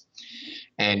guys,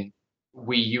 and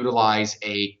we utilize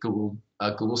a Google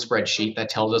spreadsheet that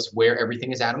tells us where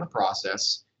everything is at in the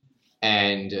process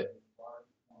and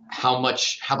how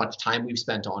much time we've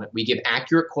spent on it. We give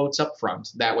accurate quotes up front.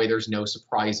 That way there's no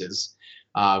surprises.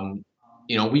 We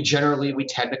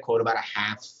tend to quote about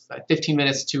 15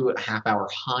 minutes to a half hour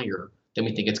higher than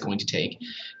we think it's going to take.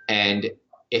 And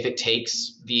if it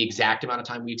takes the exact amount of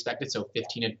time we expected, so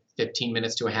 15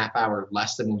 minutes to a half hour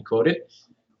less than we quoted,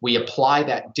 we apply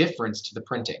that difference to the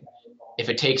printing. If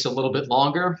it takes a little bit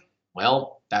longer,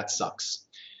 well, that sucks.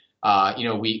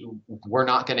 We're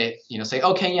not going to, say,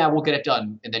 okay, yeah, we'll get it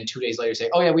done. And then 2 days later say,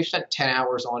 oh yeah, we've spent 10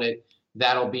 hours on it.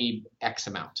 That'll be X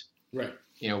amount. Right.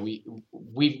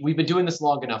 We've been doing this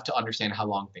long enough to understand how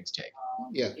long things take.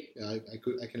 Yeah, I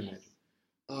can imagine.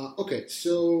 Okay,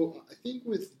 so I think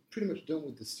we've pretty much done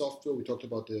with the software. We talked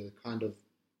about the kind of.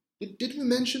 Did we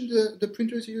mention the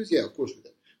printers you use? Yeah, of course we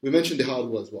did. We mentioned the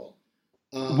hardware as well.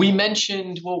 We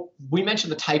mentioned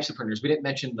the types of printers. We didn't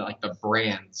mention the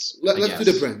brands. Let's do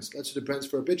the brands. Let's do the brands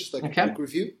for a bit, just like a quick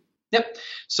review. Yep.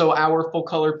 So our full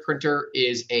color printer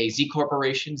is a Z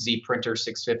Corporation Z Printer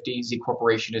 650. Z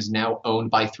Corporation is now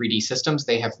owned by 3D Systems.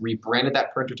 They have rebranded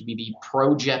that printer to be the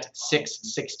ProJet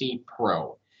 660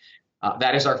 Pro.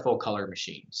 That is our full color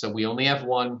machine. So we only have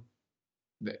one.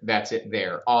 That's it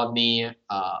there. On the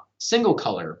single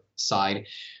color side,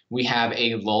 we have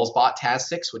a Lulzbot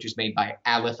TAS6, which is made by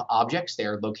Aleph Objects. They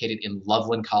are located in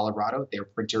Loveland, Colorado. Their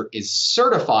printer is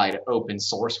certified open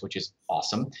source, which is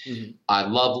awesome. Mm-hmm. I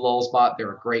love Lulzbot.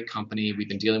 They're a great company. We've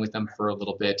been dealing with them for a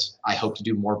little bit. I hope to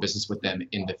do more business with them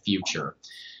in the future.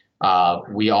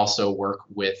 We also work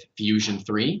with Fusion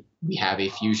 3. We have a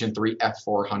Fusion 3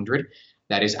 F400.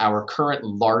 That is our current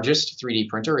largest 3D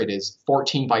printer. It is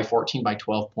 14 by 14 by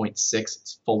 12.6.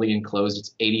 It's fully enclosed.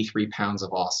 It's 83 pounds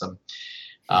of awesome.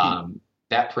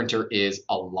 That printer is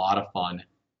a lot of fun.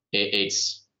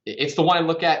 It's the one I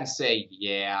look at and say,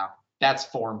 yeah, that's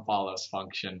form follows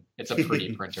function. It's a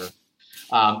pretty printer.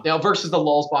 Versus the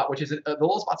Lulzbot, which is the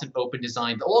Lulzbot's an open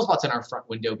design. The Lulzbot's in our front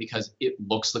window because it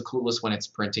looks the coolest when it's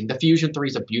printing. The Fusion 3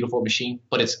 is a beautiful machine,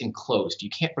 but it's enclosed. You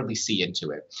can't really see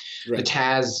into it. Right.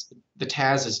 The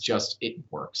TAS is just, it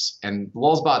works. And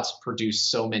Lulzbot's produce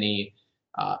so many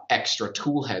extra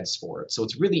tool heads for it. So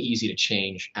it's really easy to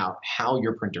change out how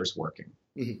your printer's working.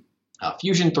 Mm-hmm.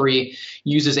 Fusion 3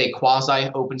 uses a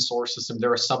quasi-open source system.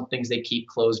 There are some things they keep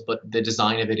closed, but the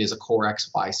design of it is a Core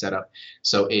XY setup.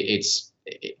 So it's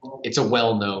a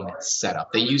well-known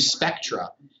setup. They use Spectra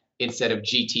instead of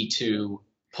GT2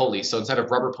 pulleys. So instead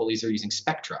of rubber pulleys, they're using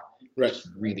Spectra. Right. Which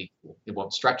is really cool. It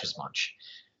won't stretch as much.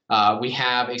 We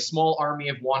have a small army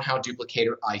of Wanhao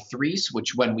Duplicator i3s,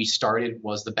 which when we started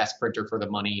was the best printer for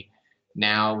the money.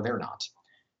 Now they're not.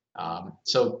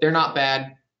 So they're not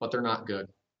bad, but they're not good.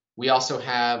 We also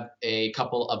have a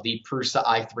couple of the Prusa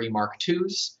i3 Mark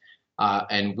IIs,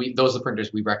 and those are the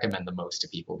printers we recommend the most to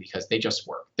people because they just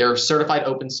work. They're certified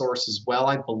open source as well,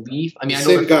 I believe. I mean, I know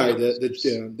same guy,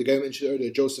 the guy mentioned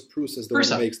earlier, Joseph Prusa, is the one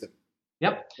who makes them.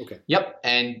 Yep. Okay. Yep,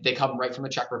 and they come right from the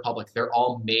Czech Republic. They're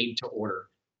all made to order.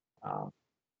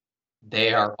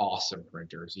 They are awesome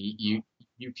printers. You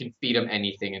can feed them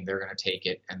anything, and they're going to take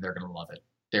it, and they're going to love it.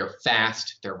 They're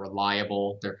fast, they're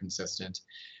reliable, they're consistent.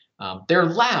 They're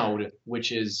loud,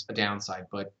 which is a downside,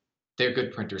 but they're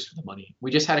good printers for the money. We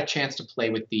just had a chance to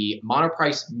play with the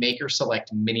Monoprice Maker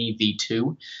Select Mini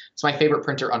V2. It's my favorite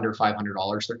printer under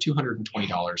 $500. They're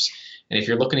 $220. And if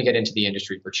you're looking to get into the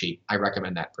industry for cheap, I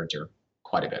recommend that printer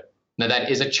quite a bit. Now, that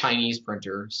is a Chinese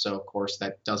printer, so of course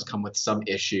that does come with some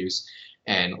issues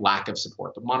and lack of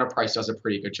support. But Monoprice does a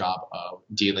pretty good job of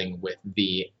dealing with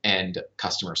the end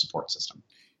customer support system.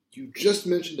 You just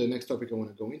mentioned the next topic I want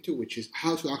to go into, which is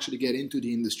how to actually get into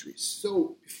the industry.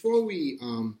 So before we,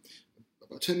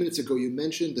 about 10 minutes ago, you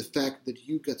mentioned the fact that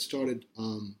you got started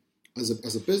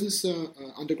as a business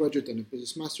undergraduate and a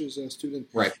business master's student.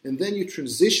 Right. And then you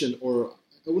transitioned, or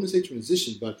I wouldn't say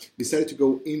transition, but decided to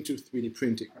go into 3D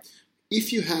printing.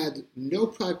 If you had no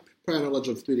prior knowledge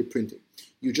of 3D printing.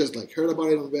 You just like heard about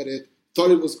it on Reddit,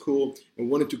 thought it was cool, and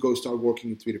wanted to go start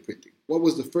working in 3D printing. What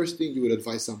was the first thing you would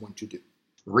advise someone to do?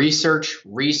 Research,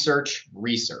 research,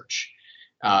 research.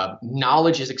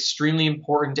 Knowledge is extremely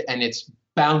important, and it's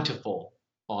bountiful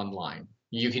online.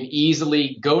 You can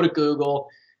easily go to Google,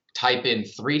 type in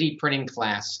 3D printing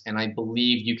class, and I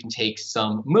believe you can take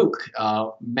some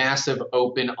MOOC, massive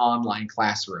open online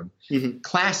classroom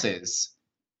classes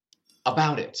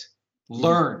about it.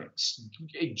 Learn,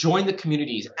 join the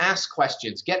communities, ask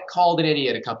questions, get called an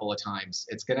idiot a couple of times.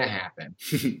 It's going to happen.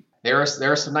 There are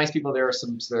some nice people. There are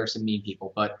some mean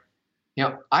people. But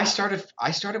I started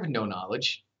with no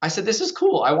knowledge. I said, this is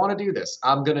cool. I want to do this.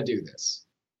 I'm going to do this.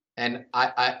 And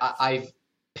I've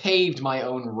paved my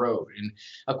own road. And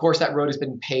of course, that road has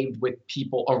been paved with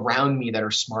people around me that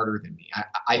are smarter than me.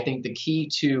 I think the key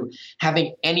to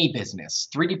having any business,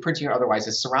 3D printing or otherwise,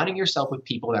 is surrounding yourself with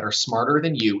people that are smarter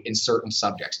than you in certain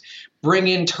subjects. Bring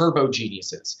in turbo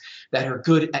geniuses that are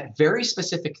good at very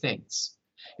specific things.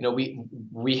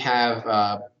 We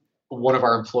have one of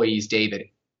our employees, David,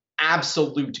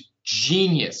 absolute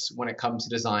genius when it comes to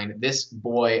design. This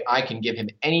boy, I can give him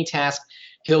any task.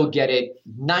 He'll get it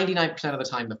 99% of the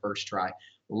time the first try.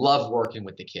 Love working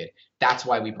with the kid. That's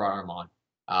why we brought him on.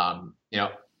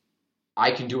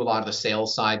 I can do a lot of the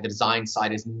sales side. The design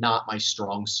side is not my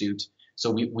strong suit.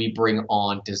 So we bring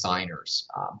on designers.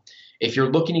 If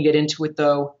you're looking to get into it,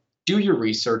 though, do your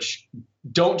research.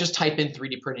 Don't just type in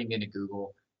 3D printing into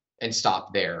Google and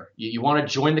stop there. You want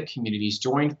to join the communities,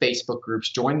 join Facebook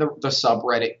groups, join the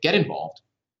subreddit, get involved.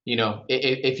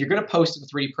 If you're going to post in the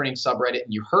 3D printing subreddit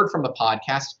and you heard from the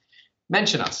podcast,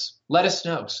 mention us. Let us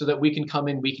know so that we can come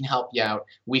in, we can help you out,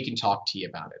 we can talk to you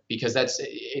about it, because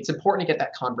it's important to get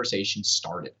that conversation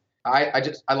started. I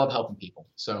love helping people.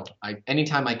 So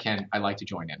anytime I can, I like to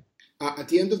join in. At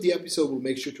the end of the episode, we'll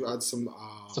make sure to add some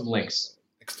links.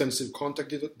 Extensive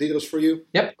contact details for you.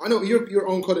 Yep. I know your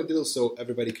own contact details, so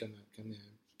everybody can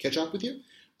catch up with you.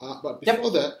 But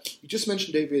before that, you just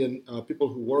mentioned David and people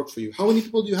who work for you. How many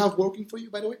people do you have working for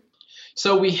you, by the way?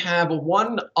 So we have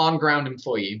one on-ground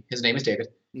employee. His name is David.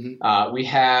 We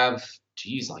have,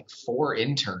 like 4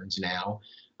 interns now.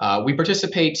 We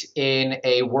participate in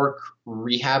a work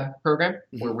rehab program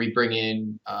where we bring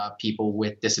in people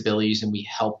with disabilities and we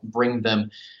help bring them,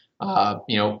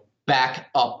 back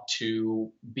up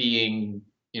to being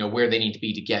where they need to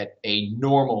be to get a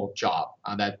normal job.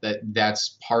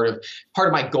 That's part of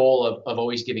my goal of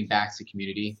always giving back to the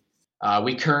community.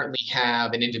 We currently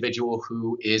have an individual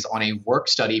who is on a work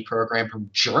study program from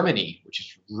Germany, which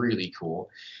is really cool.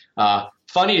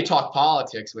 Funny to talk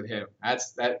politics with him.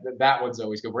 That one's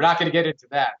always good. We're not going to get into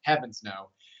that. Heavens no.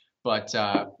 But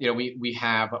we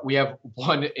have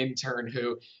one intern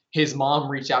who his mom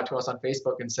reached out to us on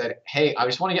Facebook and said, "Hey, I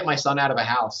just want to get my son out of the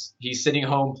house. He's sitting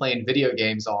home playing video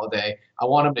games all day. I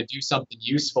want him to do something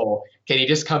useful. Can he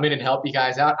just come in and help you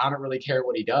guys out? I don't really care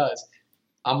what he does."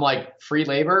 I'm like, free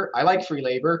labor? I like free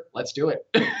labor. Let's do it.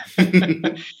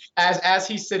 As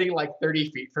he's sitting like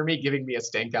 30 feet from me, giving me a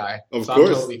stink eye. Of so course.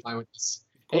 I'm totally fine with this.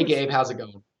 Hey, Gabe, how's it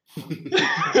going?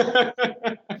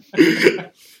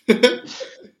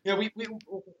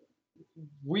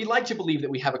 We like to believe that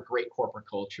we have a great corporate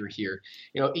culture here.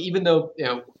 Even though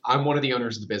I'm one of the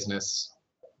owners of the business,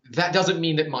 that doesn't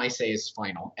mean that my say is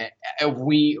final.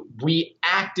 We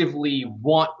actively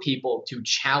want people to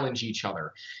challenge each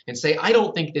other and say, I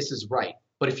don't think this is right.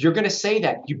 But if you're going to say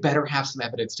that, you better have some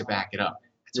evidence to back it up.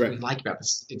 That's what we like about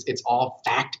this. It's all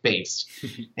fact-based.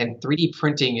 And 3D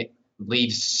printing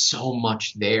leaves so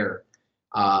much there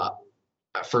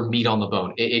for meat on the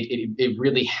bone. It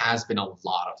really has been a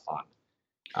lot of fun.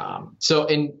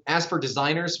 As for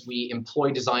designers, we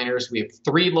employ designers. We have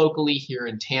 3 locally here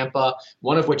in Tampa,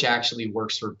 one of which actually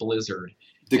works for Blizzard.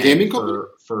 The gaming company?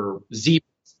 For Z.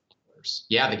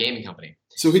 Yeah, the gaming company.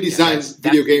 So he designs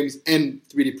video games and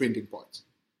 3D printing parts.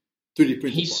 3D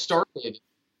printing parts.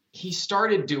 He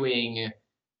started doing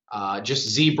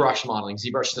just ZBrush modeling.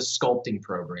 ZBrush is a sculpting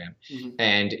program.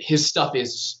 And his stuff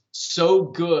is so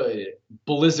good,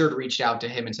 Blizzard reached out to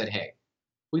him and said, "Hey,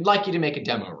 we'd like you to make a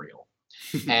demo reel."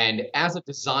 And as a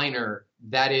designer,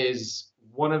 that is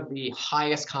one of the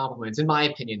highest compliments, in my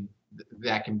opinion,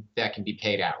 that can be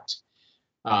paid out.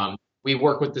 We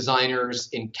work with designers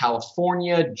in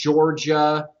California,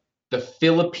 Georgia, the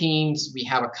Philippines. We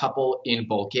have a couple in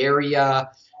Bulgaria,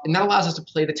 and that allows us to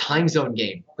play the time zone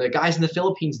game. The guys in the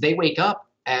Philippines, they wake up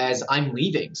as I'm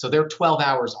leaving, so they're 12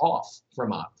 hours off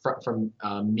from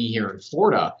me here in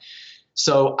Florida.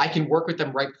 So I can work with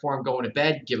them right before I'm going to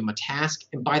bed, give them a task,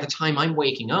 and by the time I'm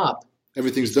waking up,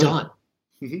 everything's done.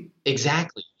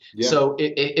 Exactly. Yeah. So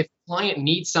if a client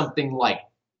needs something like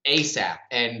ASAP,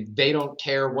 and they don't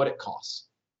care what it costs.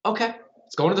 Okay,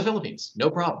 it's going to the Philippines, no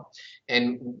problem.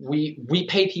 And we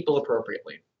pay people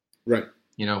appropriately. Right.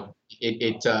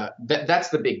 That's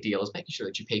the big deal, is making sure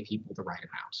that you pay people the right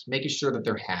amount, making sure that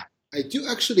they're happy. I do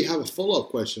actually have a follow-up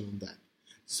question on that.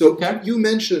 So you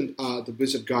mentioned the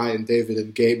Bishop guy and David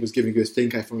and Gabe was giving you a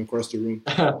stink eye from across the room.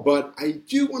 But I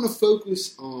do want to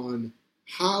focus on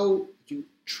how you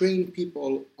train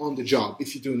people on the job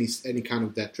if you do any kind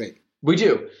of that training. We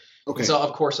do. Okay. So,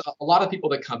 of course, a lot of people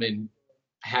that come in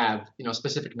have,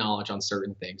 specific knowledge on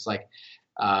certain things. Like,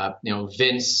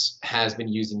 Vince has been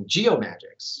using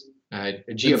geomagics.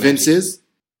 Vince is?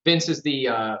 Vince is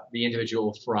the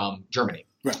individual from Germany.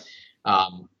 Right.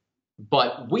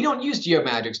 But we don't use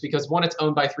geomagics because, one, it's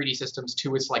owned by 3D Systems.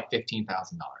 Two, it's like $15,000.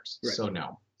 Right. So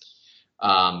no.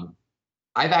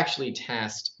 I've actually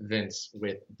tasked Vince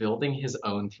with building his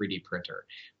own 3D printer.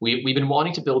 We've been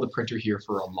wanting to build a printer here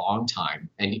for a long time,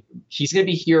 and he's going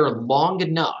to be here long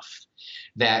enough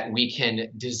that we can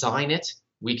design it,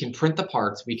 we can print the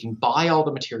parts, we can buy all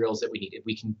the materials that we need,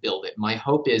 we can build it. My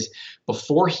hope is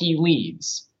before he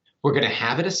leaves, we're going to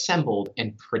have it assembled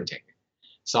and printing.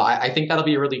 So I think that'll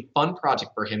be a really fun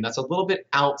project for him that's a little bit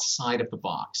outside of the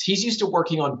box. He's used to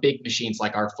working on big machines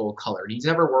like our full color, and he's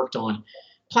never worked on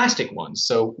plastic ones.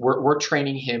 So we're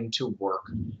training him to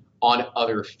work on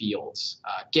other fields.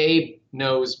 Gabe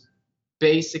knows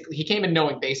he came in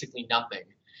knowing basically nothing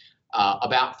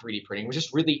about 3D printing, was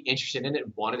just really interested in it,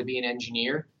 wanted to be an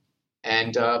engineer.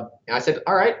 And I said,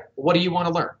 all right, what do you want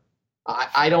to learn?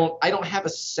 I don't have a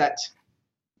set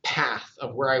path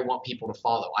of where I want people to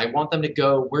follow. I want them to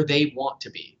go where they want to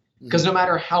be. Because no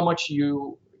matter how much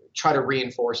you try to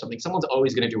reinforce something, someone's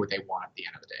always going to do what they want at the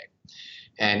end of the day.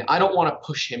 And I don't want to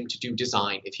push him to do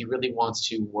design if he really wants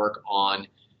to work on,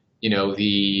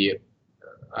 the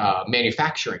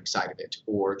manufacturing side of it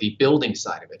or the building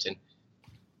side of it. And,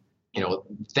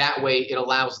 that way it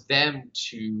allows them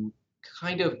to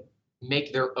kind of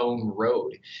make their own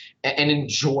road and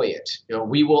enjoy it.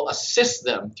 We will assist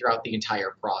them throughout the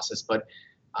entire process, but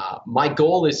my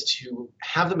goal is to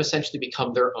have them essentially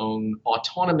become their own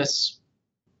autonomous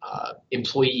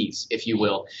employees, if you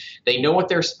will. They know what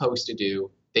they're supposed to do.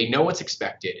 They know what's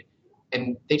expected,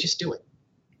 and they just do it.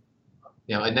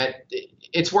 And that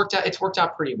it's worked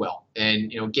out pretty well.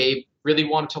 And Gabe really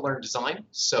wanted to learn design,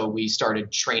 so we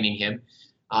started training him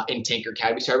in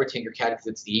Tinkercad. We started with Tinkercad because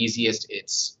it's the easiest.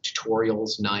 Its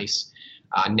tutorials nice.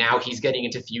 Now he's getting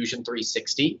into Fusion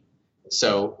 360,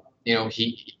 so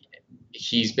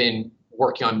he's been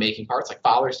working on making parts. Like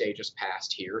Father's Day just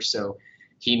passed here, so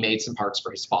he made some parts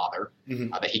for his father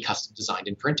that he custom designed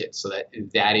and printed. So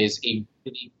that is a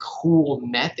really cool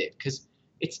method because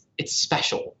it's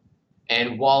special.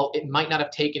 And while it might not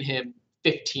have taken him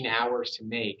 15 hours to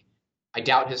make, I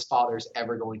doubt his father's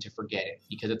ever going to forget it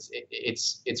because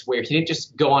it's where he didn't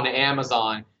just go on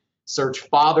Amazon, search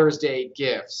Father's Day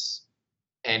gifts,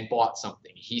 and bought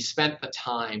something. He spent the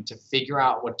time to figure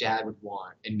out what Dad would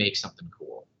want and make something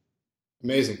cool.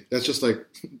 Amazing. That's just like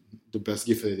the best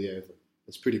gift idea ever.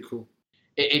 It's pretty cool.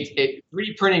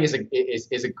 3D printing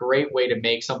is a great way to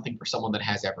make something for someone that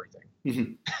has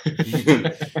everything.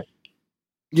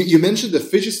 You mentioned the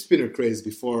fidget spinner craze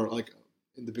before, like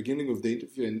in the beginning of the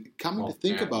interview, and coming to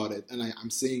think about it, and I'm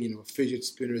seeing, fidget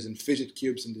spinners and fidget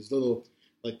cubes and these little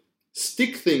like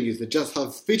stick things that just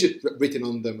have fidget written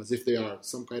on them as if they are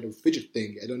some kind of fidget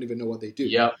thing. I don't even know what they do.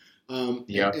 Yeah. And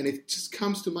it just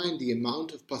comes to mind the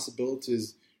amount of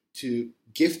possibilities to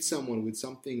gift someone with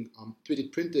something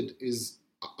 3D printed is,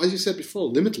 as you said before,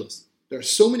 limitless. There are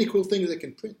so many cool things I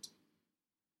can print.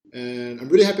 And I'm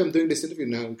really happy I'm doing this interview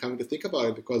now and coming to think about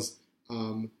it because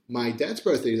my dad's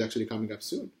birthday is actually coming up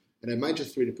soon. And I might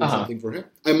just 3D print something for him.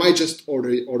 I might just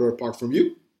order a part from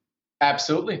you.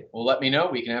 Absolutely. Well, let me know.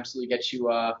 We can absolutely get you,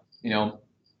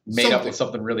 made up with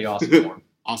something really awesome for him.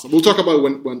 Awesome. We'll talk about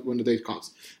it when the date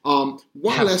comes. One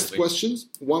last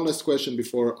question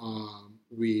before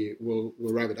we'll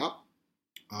wrap it up.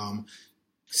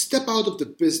 Step out of the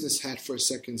business hat for a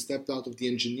second. Step out of the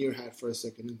engineer hat for a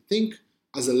second and think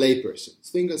as a layperson.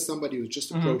 Think as somebody who's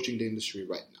just approaching the industry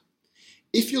right now.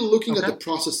 If you're looking at the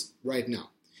process right now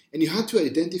and you had to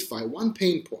identify one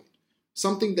pain point,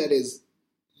 something that is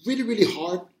really, really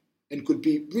hard and could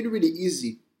be really, really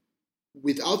easy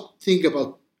without thinking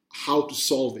about how to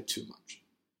solve it too much.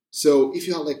 So if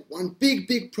you have like one big,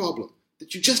 big problem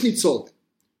that you just need solving,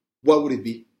 what would it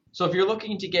be? So if you're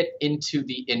looking to get into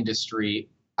the industry,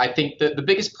 I think the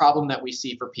biggest problem that we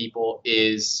see for people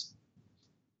is,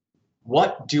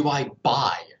 what do I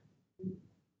buy?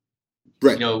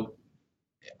 Right.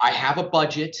 I have a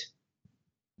budget.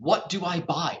 what do I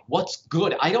buy? What's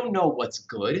good? I don't know what's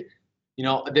good.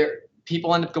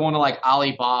 People end up going to like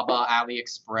Alibaba,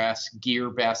 AliExpress,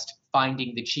 GearBest,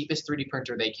 finding the cheapest 3D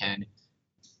printer they can,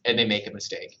 and they make a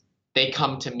mistake. They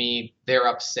come to me, they're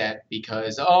upset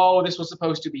because, oh, this was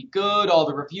supposed to be good, all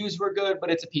the reviews were good, but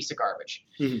it's a piece of garbage.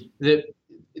 Mm-hmm.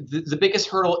 The biggest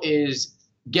hurdle is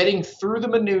getting through the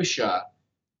minutia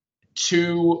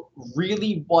to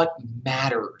really what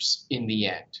matters in the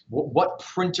end. What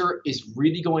printer is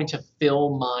really going to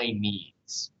fill my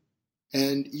needs?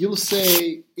 And you'll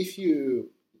say,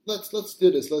 let's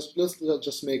do this. Let's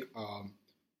just make a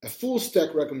full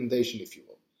stack recommendation, if you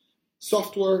will.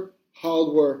 Software,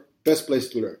 hardware, best place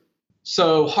to learn.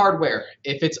 So hardware,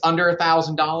 if it's under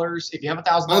 $1,000, if you have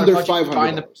 $1,000 under budget,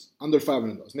 $500, under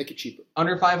 $500, make it cheaper.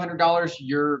 Under $500,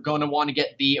 you're going to want to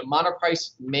get the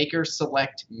Monoprice Maker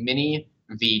Select Mini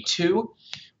V2,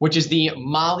 which is the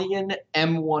Malian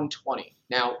M120.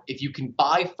 Now, if you can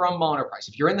buy from Monoprice,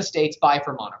 if you're in the States, buy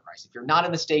from Monoprice. If you're not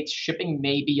in the States, shipping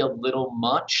may be a little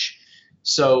much.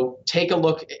 So take a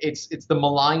look. It's the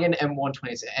Malayan M120.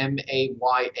 It's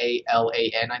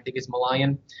Mayalan, I think is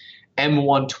Malayan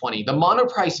M120. The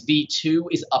Monoprice V2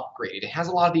 is upgraded. It has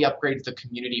a lot of the upgrades the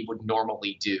community would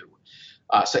normally do.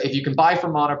 So if you can buy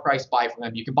from Monoprice, buy from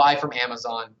them. You can buy from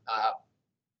Amazon.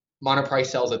 Monoprice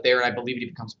sells it there, and I believe it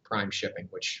becomes Prime shipping,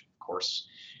 which, of course,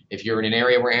 if you're in an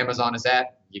area where Amazon is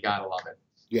at, you gotta love it.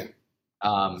 Yeah.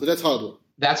 So that's hardware.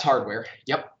 That's hardware.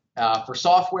 Yep. For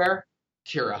software,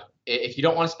 Cura. If you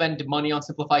don't want to spend money on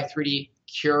Simplify 3D,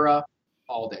 Cura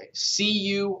all day.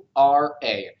 Cura.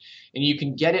 And you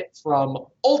can get it from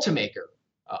Ultimaker.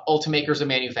 Ultimaker is a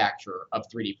manufacturer of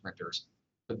 3D printers.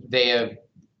 They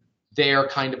are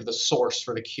kind of the source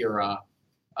for the Cura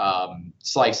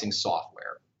slicing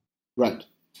software. Right.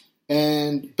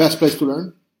 And best place to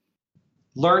learn?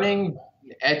 Learning,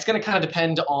 it's going to kind of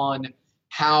depend on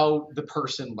how the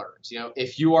person learns.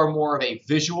 If you are more of a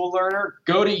visual learner,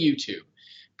 go to YouTube.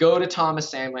 Go to Thomas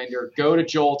Sandlander. Go to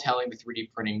Joel Telling, the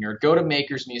 3D Printing Nerd. Go to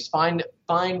Maker's Muse. Find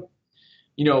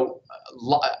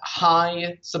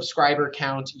high subscriber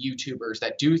count YouTubers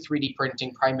that do 3D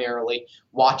printing primarily.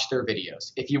 Watch their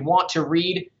videos. If you want to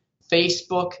read,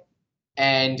 Facebook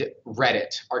and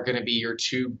Reddit are going to be your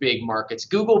two big markets.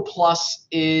 Google Plus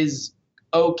is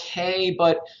okay,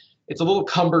 but it's a little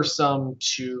cumbersome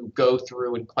to go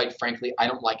through, and quite frankly, I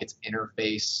don't like its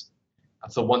interface.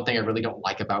 That's the one thing I really don't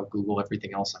like about Google.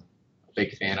 Everything else I'm a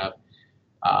big fan of.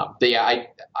 But yeah,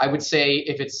 I would say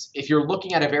if you're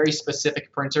looking at a very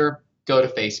specific printer, go to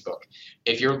Facebook.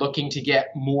 If you're looking to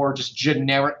get more just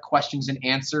generic questions and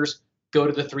answers, go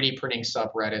to the 3D printing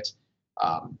subreddit.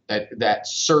 That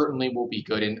certainly will be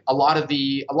good. And a lot of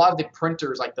the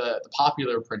printers, like the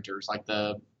popular printers, like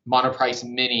the Monoprice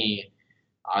Mini,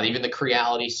 even the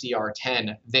Creality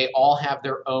CR10, they all have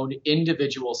their own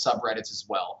individual subreddits as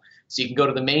well. So you can go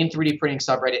to the main 3D printing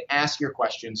subreddit, ask your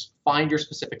questions, find your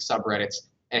specific subreddits,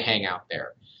 and hang out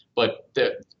there. But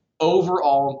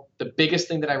overall, the biggest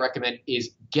thing that I recommend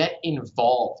is get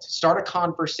involved. Start a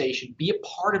conversation. Be a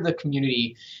part of the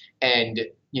community, and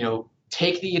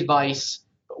take the advice.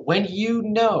 When you've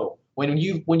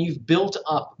built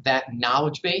up that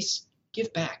knowledge base,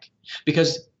 give back.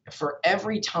 Because for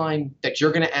every time that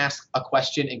you're going to ask a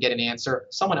question and get an answer,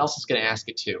 someone else is going to ask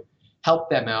it too.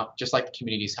 Help them out just like the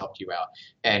community's helped you out.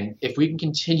 And if we can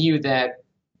continue that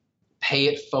pay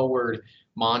it forward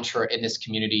mantra in this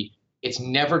community, it's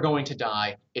never going to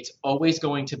die. It's always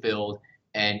going to build.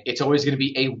 And it's always going to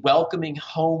be a welcoming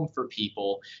home for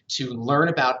people to learn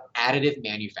about additive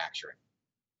manufacturing.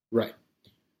 Right.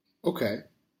 Okay.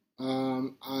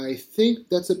 I think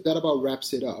that about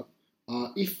wraps it up.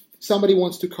 If somebody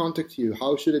wants to contact you,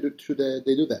 how should they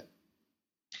do that?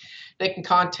 They can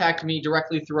contact me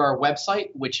directly through our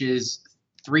website, which is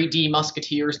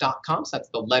 3dmusketeers.com. So that's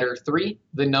the letter 3,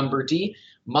 the number D,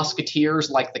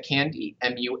 musketeers like the candy,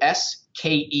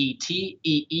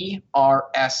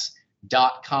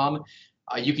 musketeers.com.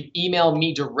 You can email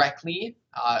me directly,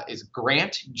 is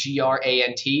Grant,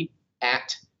 Grant,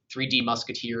 at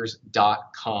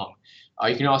 3dmusketeers.com.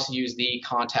 You can also use the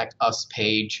Contact Us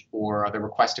page or the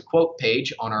Request a Quote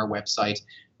page on our website.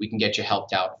 We can get you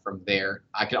helped out from there.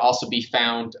 I can also be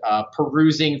found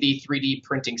perusing the 3D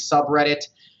printing subreddit.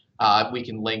 We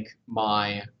can link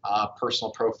my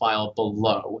personal profile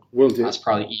below. Will do. That's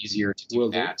probably easier to do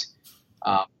that.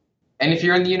 And if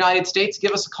you're in the United States,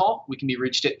 give us a call. We can be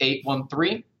reached at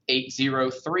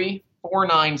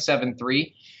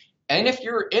 813-803-4973. And if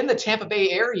you're in the Tampa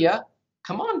Bay area,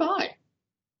 come on by.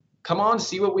 Come on,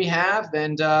 see what we have,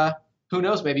 and who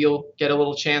knows, maybe you'll get a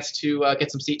little chance to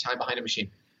get some seat time behind a machine.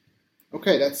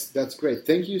 Okay, that's great.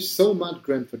 Thank you so much,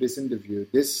 Grant, for this interview.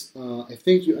 I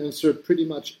think you answered pretty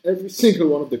much every single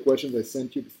one of the questions I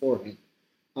sent you beforehand.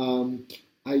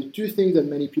 I do think that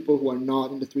many people who are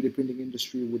not in the 3D printing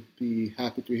industry would be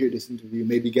happy to hear this interview,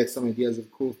 maybe get some ideas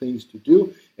of cool things to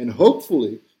do, and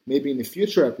hopefully, maybe in a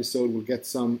future episode, we'll get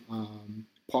some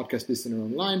podcast listener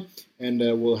online, and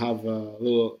we'll have a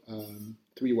little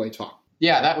three-way talk.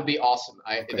 Yeah, that would be awesome.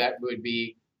 Okay. That would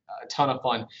be a ton of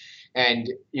fun.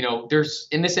 And, there's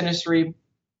in this industry,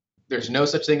 there's no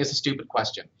such thing as a stupid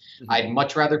question. Mm-hmm. I'd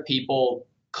much rather people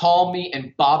call me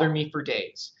and bother me for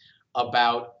days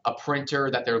about a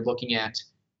printer that they're looking at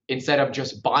instead of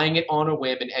just buying it on a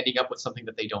whim and ending up with something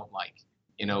that they don't like.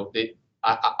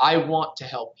 I want to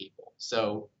help people.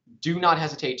 So do not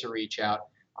hesitate to reach out.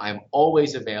 I'm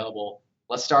always available.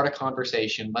 Let's start a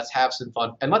conversation. Let's have some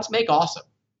fun. And let's make awesome.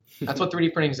 That's what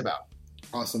 3D printing is about.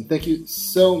 Awesome. Thank you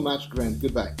so much, Grant.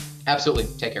 Goodbye. Absolutely.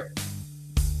 Take care.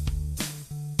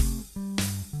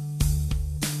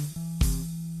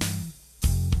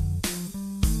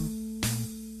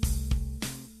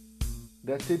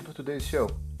 That's it for today's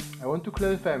show. I want to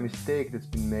clarify a mistake that's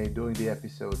been made during the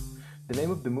episode. The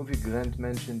name of the movie Grant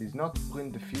mentioned is not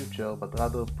Print the Future, but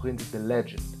rather Print the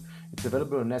Legend. It's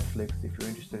available on Netflix if you're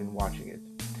interested in watching it.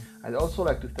 I'd also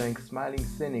like to thank Smiling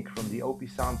Cynic from the OP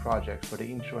Sound Project for the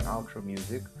intro and outro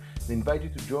music, and invite you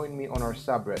to join me on our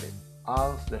subreddit,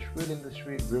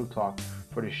 r/realindustry-real-talk,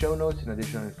 for the show notes and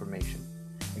additional information.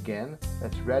 Again,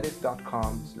 that's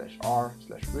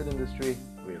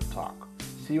reddit.com/r/realindustry-real-talk.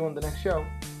 See you on the next show.